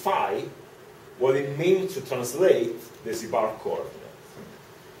modify what it means to translate the Z bar coordinate.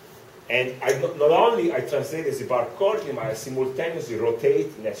 And not only I translate the Z bar coordinate, I simultaneously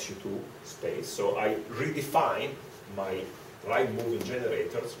rotate in SU2 space. So I redefine my right moving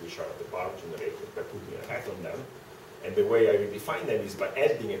generators, which are the bar generators, by putting a hat on them. And the way I redefine them is by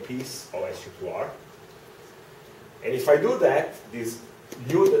adding a piece of SU2R. And if I do that, this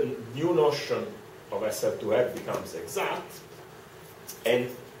new notion of SL2F becomes exact. And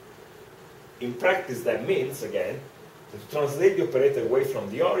in practice, that means, again, that to translate the operator away from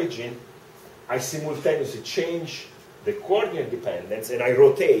the origin, I simultaneously change the coordinate dependence and I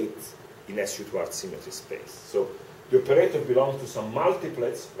rotate in SU2R symmetry space. So the operator belongs to some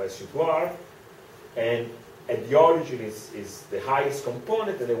multiplets of SU2R, and at the origin is the highest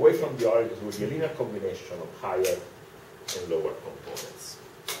component, and away from the origin will be a linear combination of higher and lower components.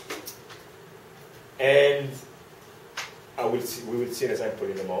 And we will see an example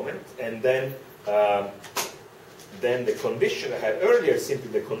in a moment. And then the condition I had earlier is simply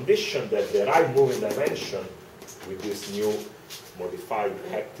the condition that the right moving dimension with this new modified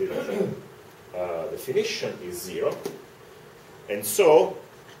active definition is 0. And so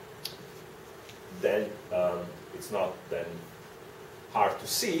then it's not then hard to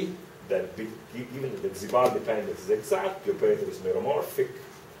see that given that the Z-bar dependence is exact, the operator is meromorphic,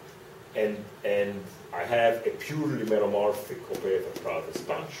 and I have a purely meromorphic operator product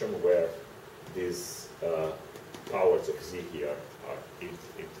function where these powers of Z here are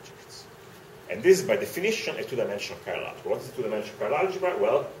integers. And this is by definition a two-dimensional chiral algebra. What is a two-dimensional chiral algebra?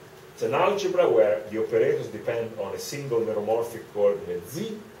 Well, it's an algebra where the operators depend on a single meromorphic coordinate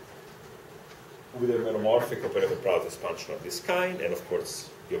Z with a meromorphic operator product function of this kind, and of course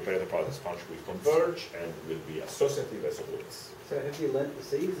the operator product function will converge and will be associative as always. So have you learnt the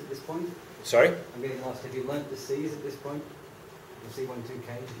C's at this point? Sorry? I'm getting lost. Have you learnt the C's at this point? The C1, 2K, do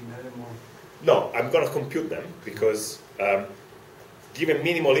you know them or? No, I'm going to compute them because given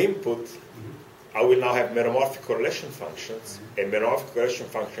minimal input, I will now have meromorphic correlation functions, and meromorphic correlation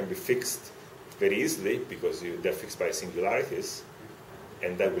function can be fixed very easily because they're fixed by singularities,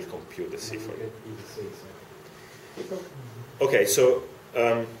 and that will compute the C for you. Okay, so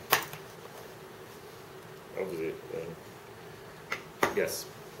yes.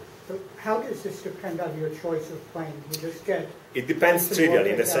 So how does this depend on your choice of plane? You just get... It depends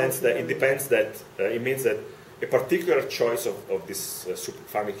trivially in the sense that it depends that it means that a particular choice of this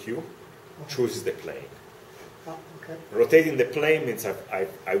superconformal Q chooses the plane. Oh, okay. Rotating the plane means I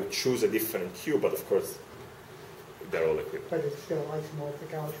would choose a different Q, but of course they're all equivalent. But it's still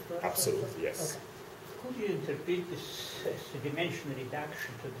isomorphic algebra? Absolutely, yes. Okay. Could you interpret this as a dimension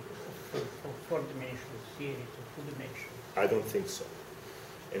reduction from four-dimensional theory to two-dimensional? I don't think so.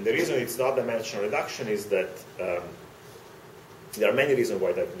 And the reason it's not dimensional reduction is that there are many reasons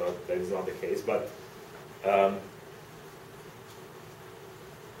why that is not the case, but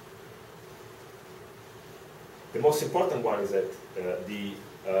the most important one is that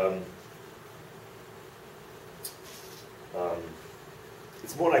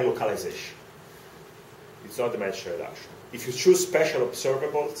it's more like localization. It's not dimensional reduction. If you choose special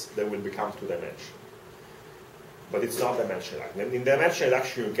observables, they will become two-dimensional. But it's not dimensional reduction. In dimensional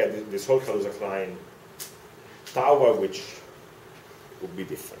reduction, you get this whole Kaluza-Klein tower, which would be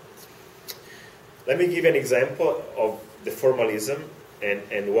different. Let me give an example of the formalism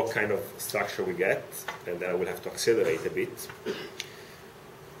and what kind of structure we get, and then I will have to accelerate a bit.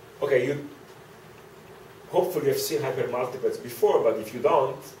 Okay, hopefully you've seen hypermultiplets before, but if you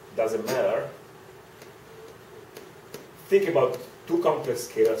don't, doesn't matter. Think about two complex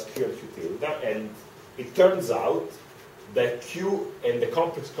scalars, Q and Q tilde, and it turns out that Q and the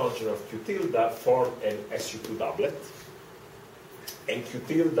complex conjugate of Q tilde form an SU2 doublet, and Q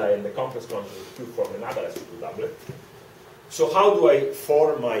tilde and the complex conjugate of Q form another SU2 doublet. So how do I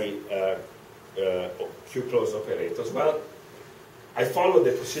form my Q-closed operators? Well, I follow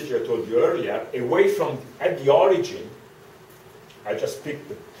the procedure I told you earlier. Away from, at the origin, I just pick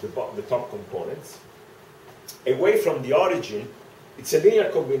the top components. Away from the origin, it's a linear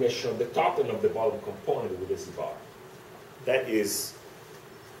combination of the top and of the bottom component with a Z-bar. That is,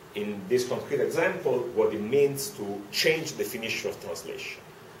 in this concrete example, what it means to change the definition of translation.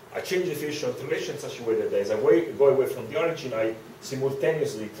 I change the definition of the relation in such a way that as I go away from the origin, I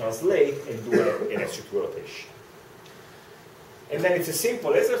simultaneously translate and do an SU2 rotation. And then it's a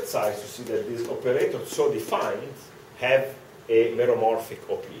simple exercise to see that these operators so defined have a meromorphic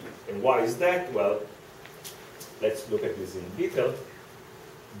OP. And why is that? Well, let's look at this in detail.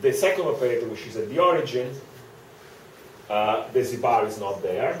 The second operator, which is at the origin, the Z bar is not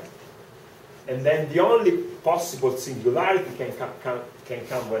there. And then the only possible singularity can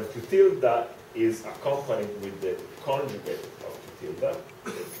come when Q tilde is accompanied with the conjugate of Q tilde,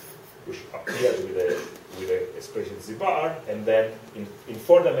 which appears with a expression Z bar, and then in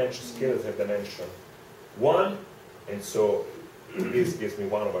 4 dimensions, scalars have dimension 1, and so this gives me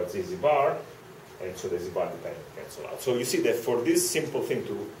 1 over Z bar, and so the Z bar dependent cancel out. So you see that for this simple thing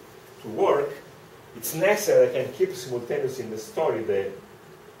to work, it's necessary that I can keep simultaneously in the story the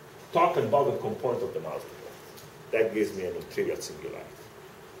top and bottom component of the multiple. That gives me a non-trivial singularity.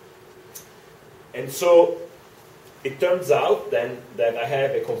 And so it turns out then that I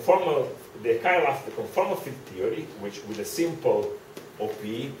have a conformal, the conformal field theory, which with a simple OP,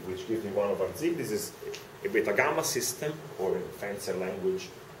 which gives me 1 over Z. This is a beta gamma system, or in fancier language,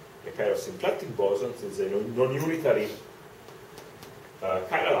 a pair of symplectic bosons. It's a non-unitary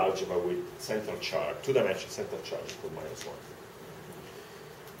chiral algebra with central charge, 2-dimensional central charge equal -1.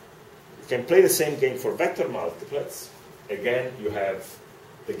 You can play the same game for vector multiplets. Again, you have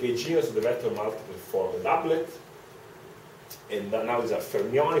the gauginos of the vector multiplet form a doublet, and now these are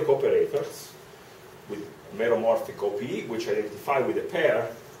fermionic operators with meromorphic OP, which identify with a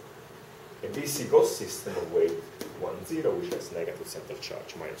pair a BC ghost system of weight 1, 0, which has negative central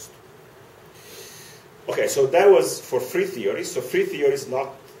charge, -2. Okay, so that was for free theories. So free theories, not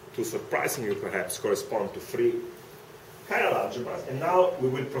too surprisingly perhaps, correspond to free chiral algebras. And now we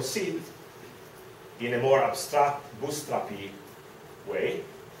will proceed in a more abstract, bootstrappy way.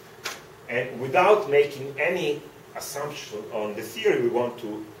 And without making any assumption on the theory, we want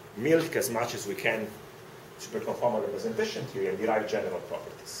to milk as much as we can superconformal representation theory and derive general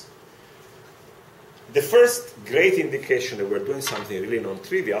properties. The first great indication that we're doing something really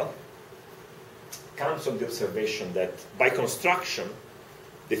non-trivial comes from the observation that by construction,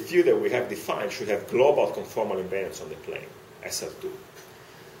 the theory that we have defined should have global conformal invariance on the plane, SL2.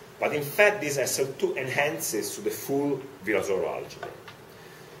 But in fact, this SL2 enhances to the full Virasoro algebra.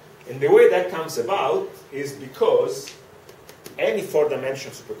 And the way that comes about is because any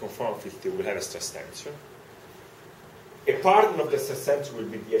 4-dimensional superconformal field theory will have a stress tensor. A partner of the stress tensor will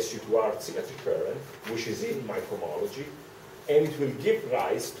be the SU2R symmetry current, which is in my homology, and it will give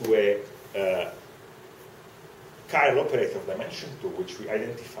rise to a chiral operator of dimension 2, which we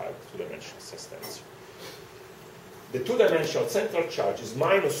identified 2-dimensional stress tensor. The 2-dimensional central charge is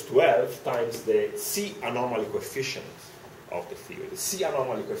 -12 times the C anomaly coefficient of the theory. The C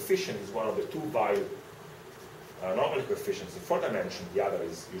anomaly coefficient is one of the 2 value anomaly coefficients in 4 dimensions. The other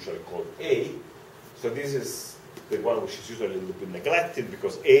is usually called A. So this is the one which is usually a little bit neglected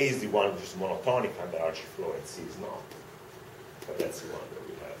because A is the one which is monotonic under Archie flow and C is not. But that's the one that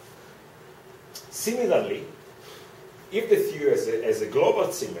we have. Similarly, if the theory has a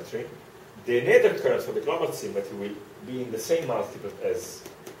global symmetry, the nether current for the global symmetry will be in the same multiplet as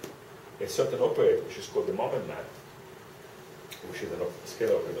a certain operator, which is called the moment map, which is a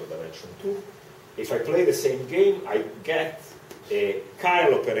scalar operator of dimension 2. If I play the same game, I get a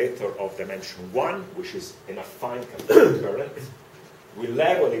chiral operator of dimension 1, which is an affine cathodic current, with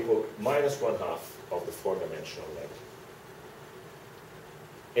level equal -1/2 of the 4-dimensional level.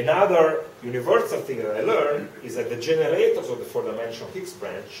 Another universal thing that I learned is that the generators of the 4-dimensional Higgs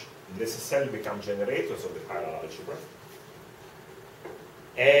branch necessarily become generators of the chiral algebra.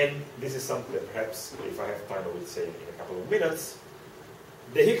 And this is something that perhaps, if I have time, I will say in a couple of minutes.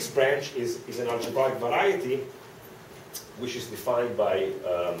 The Higgs branch is an algebraic variety which is defined by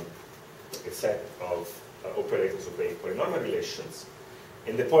a set of operators obeying polynomial relations.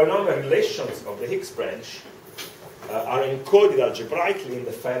 And the polynomial relations of the Higgs branch are encoded algebraically in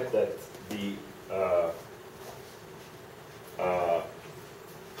the fact that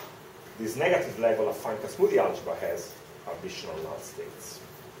this negative level of Fanka-Smoothy algebra has additional null states.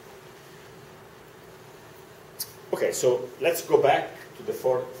 Okay, so let's go back to the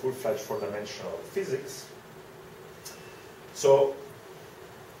full-fledged 4-dimensional physics. So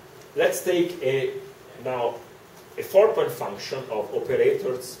let's take now a 4-point function of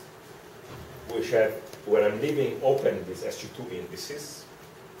operators which have, where I'm leaving open these SU2 indices.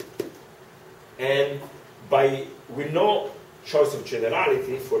 And with no choice of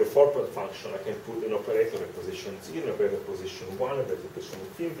generality for a 4-point function, I can put an operator at position Z, an operator at position 1, an operator at position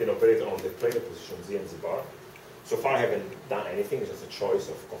infinity, an operator on the plane at position Z and Z bar. So far I haven't done anything, it's just a choice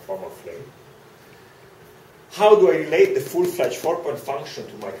of conformal flame. How do I relate the full-fledged 4-point function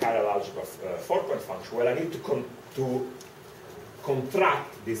to my chiral algebra 4-point function? Well, I need to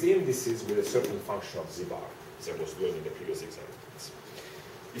contract these indices with a certain function of z bar, as I was doing in the previous examples.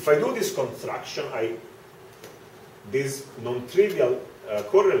 If I do this contraction, this non-trivial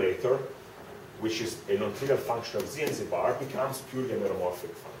correlator, which is a non-trivial function of z and z bar, becomes purely a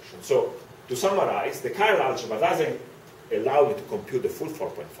meromorphic function. So, to summarize, the chiral algebra doesn't allow me to compute the full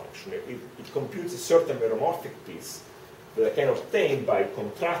 4-point function. It computes a certain meromorphic piece that I can obtain by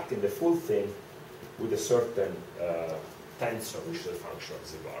contracting the full thing with a certain tensor, which is a function of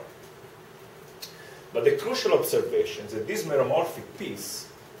z bar. But the crucial observation is that this meromorphic piece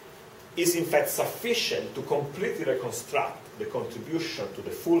is in fact sufficient to completely reconstruct the contribution to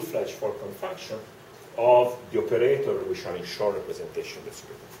the full-fledged 4-point function of the operator which are in short representation of the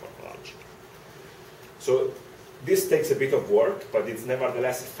superconformal algebra. So this takes a bit of work, but it's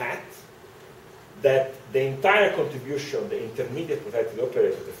nevertheless a fact that the entire contribution, the intermediate protected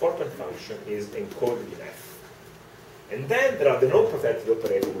operator of the 4-point function is encoded in F. And then there are the non-protected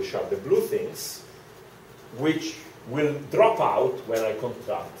operators, which are the blue things, which will drop out when I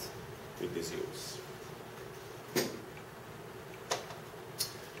contract with these U's.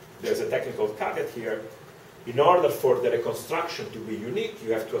 There's a technical caveat here. In order for the reconstruction to be unique,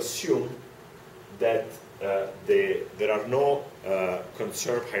 you have to assume that there are no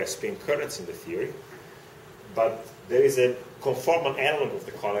conserved higher spin currents in the theory, but there is a conformal element of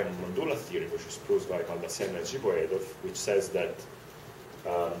the Colin-Mandula theory, which was proved by Baldassarre and Giboedo, which says that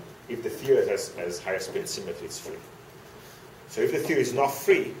if the theory has higher spin symmetry, it's free. So if the theory is not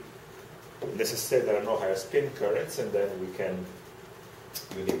free, necessarily there are no higher spin currents, and then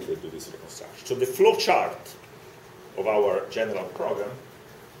we need to do this reconstruction. So the flow chart of our general program,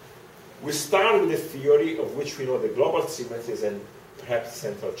 we start with a theory of which we know the global symmetries and perhaps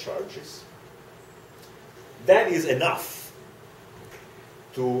central charges. That is enough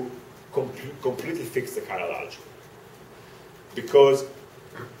to completely fix the chiral algebra. Because,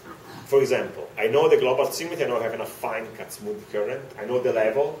 for example, I know the global symmetry, I know I have enough fine Kac-Moody current, I know the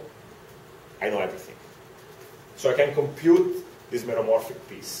level, I know everything. So I can compute this meromorphic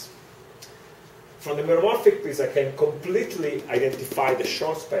piece. From the meromorphic piece, I can completely identify the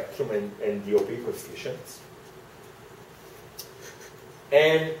short spectrum and the OP coefficients.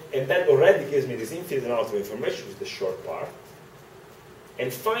 And that already gives me this infinite amount of information, which is the short part.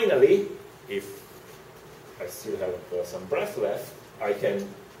 And finally, if I still have some breath left, I can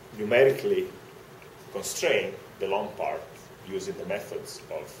numerically constrain the long part using the methods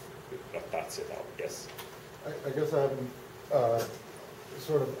of Rattazzi et al. Yes? I guess I haven't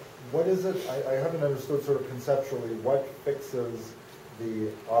sort of, what is it? I haven't understood sort of conceptually what fixes the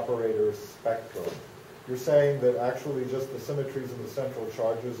operator's spectrum. You're saying that actually just the symmetries and the central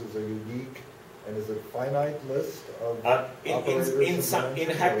charges is a unique and is a finite list of operators? In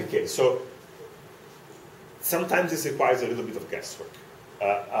a happy case. So sometimes this requires a little bit of guesswork.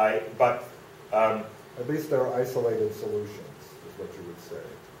 At least there are isolated solutions, is what you would say.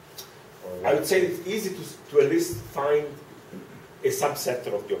 I would say it's easy to at least find a subset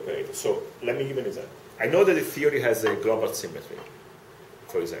of the operator. So let me give an example. I know that the theory has a global symmetry,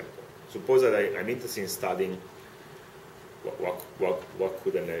 for example. Suppose that I'm interested in studying what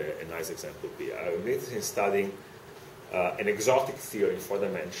could a nice example be. I'm interested in studying an exotic theory in 4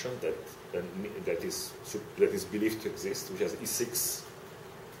 dimensions that is believed to exist, which has E6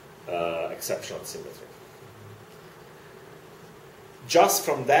 exceptional symmetry. Just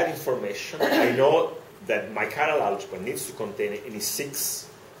from that information, I know that my chiral algebra needs to contain an E6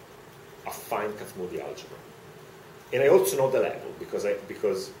 affine Kac-Moody algebra. And I also know the level, because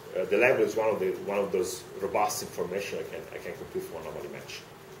the level is one of those robust information I can compute for anomaly match.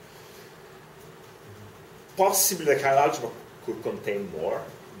 Possibly the chiral algebra could contain more,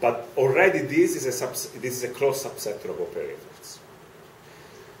 but already this is a close subset of operators.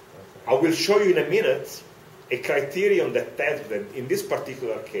 I will show you in a minute a criterion that tells that in this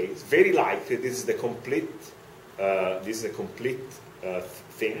particular case, very likely this is the complete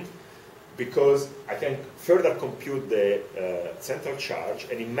thing, because I can further compute the central charge,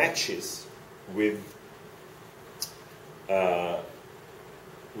 and it matches with the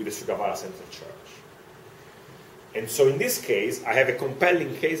Sugawara central charge. And so in this case, I have a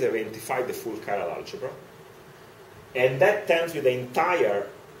compelling case. I've identified the full chiral algebra, and that tells me the entire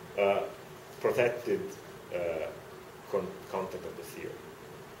protected content of the theory,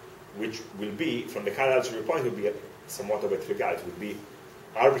 which will be, from the chiral algebra point, will be somewhat of a triviality. It will be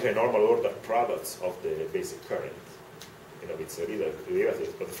arbitrary normal order products of the basic current. It's a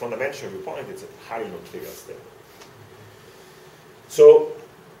derivative, but from the dimensional viewpoint, it's a highly non-trivial step. So,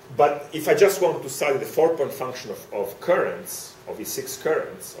 but if I just want to study the 4-point function of currents, of these 6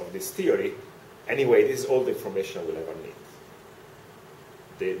 currents of this theory, anyway, this is all the information I will ever need.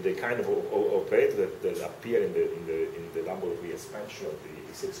 The kind of operator that appear in the W expansion of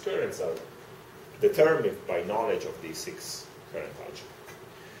the 6 currents are determined by knowledge of the 6 current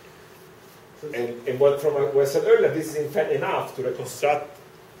algebra. And what I said earlier, this is in fact enough to reconstruct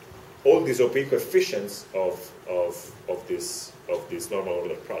all these OP coefficients of these normal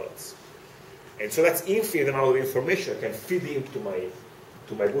order products. And so that's infinite amount of information I can feed into my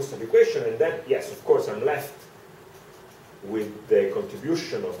Bootstrap equation, and then yes, of course, I'm left with the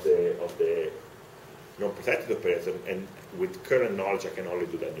contribution of the non-protected operator, and with current knowledge, I can only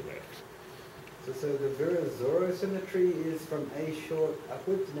do that numerically. So the Virasoro symmetry is from A short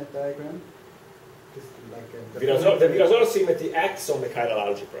upwards in that diagram? Just like the Virasoro symmetry acts on the chiral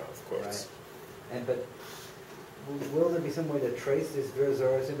algebra, of course. Right. But will there be some way to trace this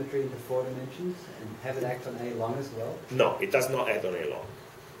Virasoro symmetry into 4 dimensions and have it act on A long as well? No, it does not act on A long.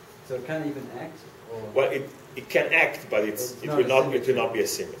 So it can't even act? Or? Well, it can act, but it will not be a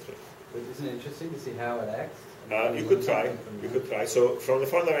symmetry. But isn't it interesting to see how it acts? You could try. So from the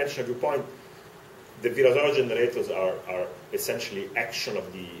 4-dimensional viewpoint, the Virasoro generators are essentially action of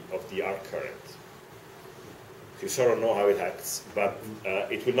the arc current. You sort of know how it acts, but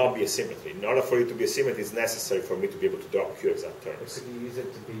it will not be a symmetry. In order for it to be a symmetry, it's necessary for me to be able to draw pure exact terms. Could you use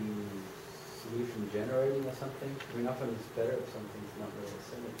it to be solution generating or something? I mean, often it's better if something's not really a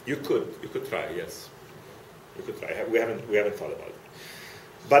symmetry. You could try, yes. You could try. We haven't thought about it.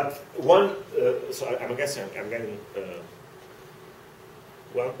 But one, so I'm guessing I'm getting.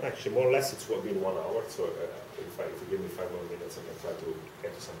 Well, actually, more or less, it's been 1 hour. So if you give me 5 more minutes, I can try to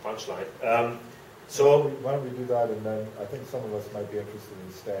get to some punchline. So why don't we do that, and then I think some of us might be interested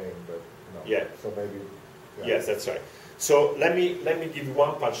in staying, but no. Yeah. So maybe. Yeah. Yes, that's right. So let me give you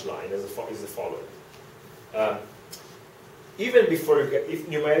one punchline is the following. Even before you get, if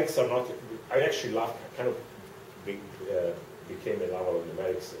numerics are not, I actually became a lover of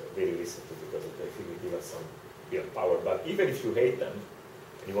numerics very recently because I think they give us some real power. But even if you hate them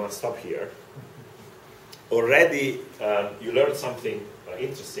and you want to stop here, already you learned something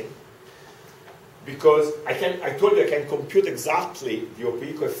interesting. Because I told you I can compute exactly the OP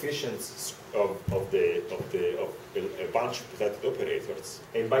coefficients of a bunch of protected operators,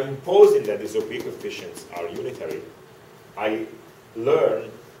 and by imposing that these OP coefficients are unitary, I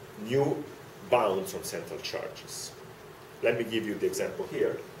learn new bounds on central charges. Let me give you the example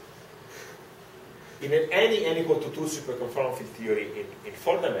here. In any n equal to 2 superconformal field theory in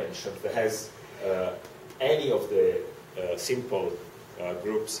 4 dimensions that has any of the simple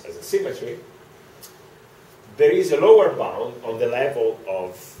groups as a symmetry, there is a lower bound on the level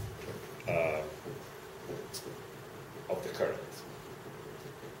of the current,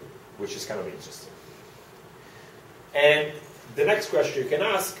 which is kind of interesting. And the next question you can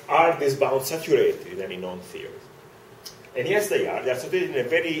ask, are these bounds saturated in any known theory? And yes, they are. They are saturated in a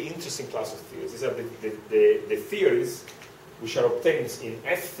very interesting class of theories. These are the theories which are obtained in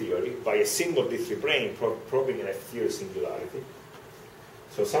F theory by a single D3 brane probing an F theory singularity.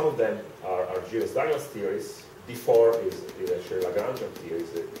 So some of them are Gilles-Douglas theories. D4 is actually Lagrangian theory,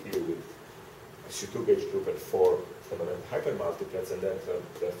 is a theory with a C2 gauge group and 4 fundamental hypermultiplets, and then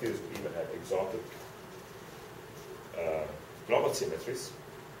the theories even have exotic global symmetries.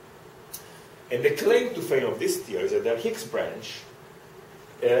 And the claim to fame of this theory is that their Higgs branch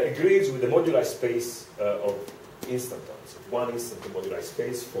agrees with the moduli space of instantons. One instant moduli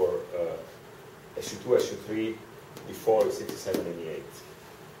space for SU2, SU3, D4, E67, and E8.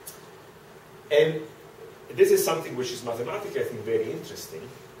 And this is something which is mathematically, I think, very interesting.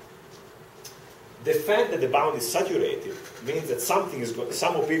 The fact that the bound is saturated means that some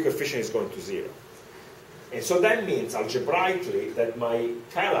OP coefficient is going to 0. And so that means, algebraically, that my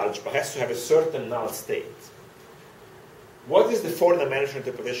chiral algebra has to have a certain null state. What is the 4-dimensional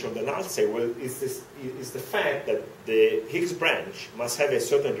interpretation of the null state? Well, is the fact that the Higgs branch must have a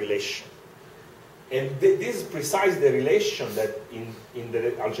certain relation. And this is precisely the relation that in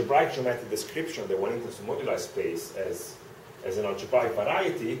the algebraic geometric description of the one-instance moduli space as an algebraic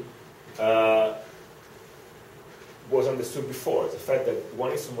variety was understood before. It's the fact that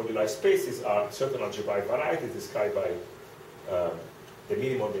one-instance moduli spaces are certain algebraic varieties described by the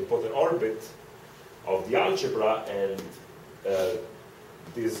minimum of the important orbit of the algebra, and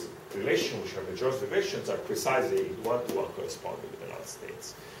these relations, which are the George relations, are precisely one-to-one corresponding with the null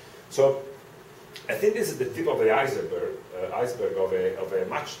states. So I think this is the tip of the iceberg of a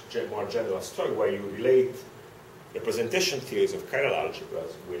much more general story where you relate representation theories of chiral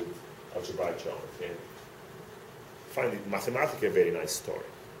algebras with algebraic geometry. find it mathematically a very nice story.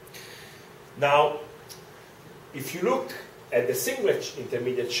 Now, if you look at the singlet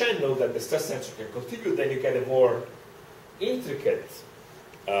intermediate channel that the stress tensor can contribute, then you get a more intricate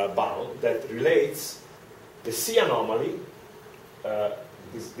bound that relates the C anomaly.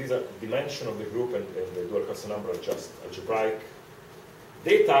 These are dimension of the group, and the dual constant number are just algebraic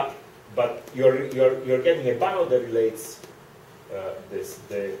data, but you're getting a bound that relates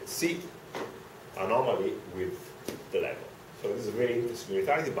the C anomaly with the level. So this is a very interesting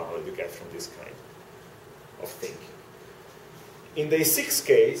unitarity bound that you get from this kind of thinking. In the A6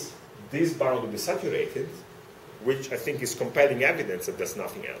 case, this bound will be saturated, which I think is compelling evidence that there's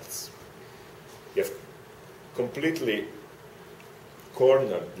nothing else. You have completely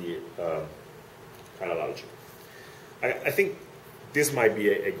cornered the chiral algebra. I think this might be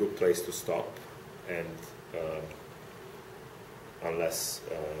a good place to stop, and unless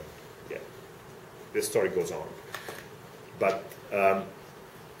the story goes on. But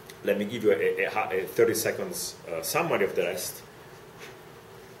let me give you a 30 seconds summary of the rest.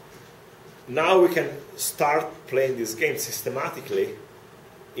 Now we can start playing this game systematically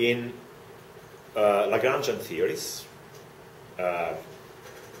in Lagrangian theories,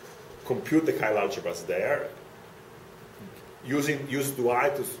 compute the chiral algebras there, use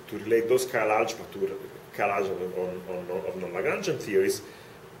duality to relate those chiral algebra to chiral algebra of non-Lagrangian theories,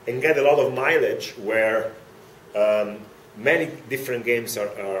 and get a lot of mileage where many different games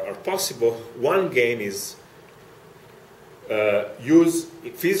are possible. One game is use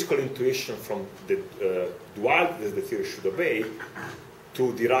physical intuition from the duality that the theory should obey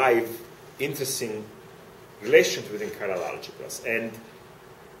to derive interesting relations within chiral algebras.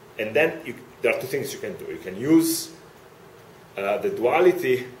 And then there are two things you can do. You can use the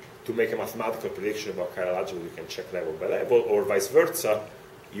duality to make a mathematical prediction about chiral algebra. You can check level by level, or vice versa,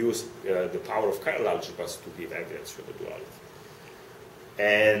 use the power of chiral algebras to give evidence for the duality.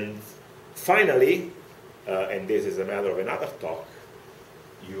 And finally, and this is a matter of another talk,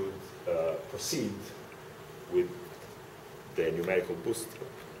 you proceed with the numerical bootstrap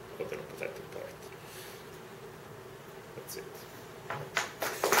of the non-protected part. That's it.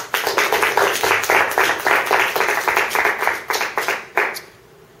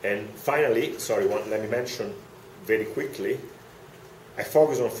 And finally, sorry, let me mention very quickly, I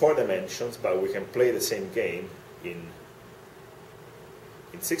focus on 4 dimensions, but we can play the same game in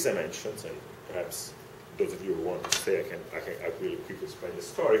 6 dimensions, and perhaps those of you who want to stay, I will quickly explain the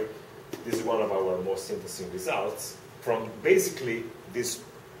story. This is one of our most interesting results. From basically this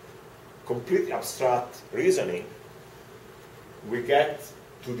completely abstract reasoning, we get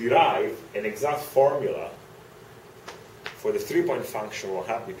to derive an exact formula for the 3-point function will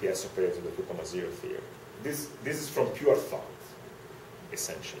have BPS operator in the 2,0 theory. This is from pure thought,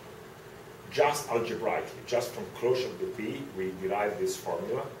 essentially. Just algebraically, just from closure to P, we derive this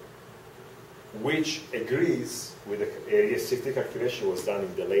formula, which agrees with the area safety calculation was done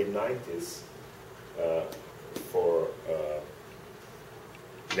in the late 90s for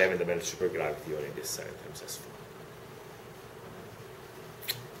 11-dimensional supergravity or in this 7 times S4.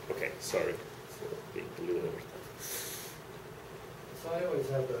 Okay, sorry for being a little over time. So I always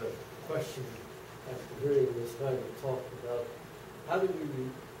have a question after hearing this kind of talk about how do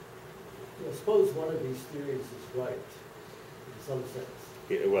we, suppose one of these theories is right in some sense.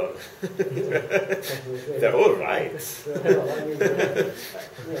 Yeah, well, they're all right. Well, I mean,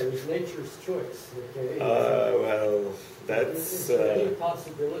 it's nature's choice. Okay. Well, that's. Is there any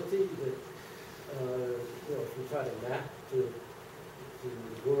possibility that if we try to map to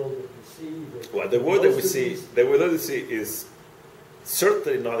the world that we see, that well, the world that we see, is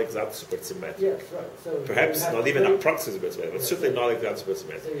certainly not exactly supersymmetric. Yes, right. So perhaps not even approximately supersymmetric, but certainly not exactly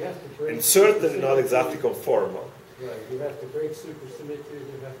supersymmetric. So you have to break and certainly not exactly conformal. Right, you have to break supersymmetry,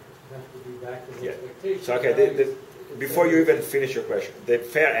 you have to be back in expectation. So, okay, before you even finish your question, the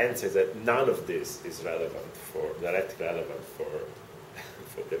fair answer is that none of this is directly relevant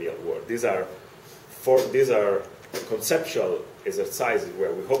for the real world. These are conceptual exercises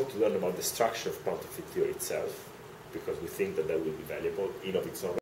where we hope to learn about the structure of quantum field theory itself, because we think that will be valuable in of its own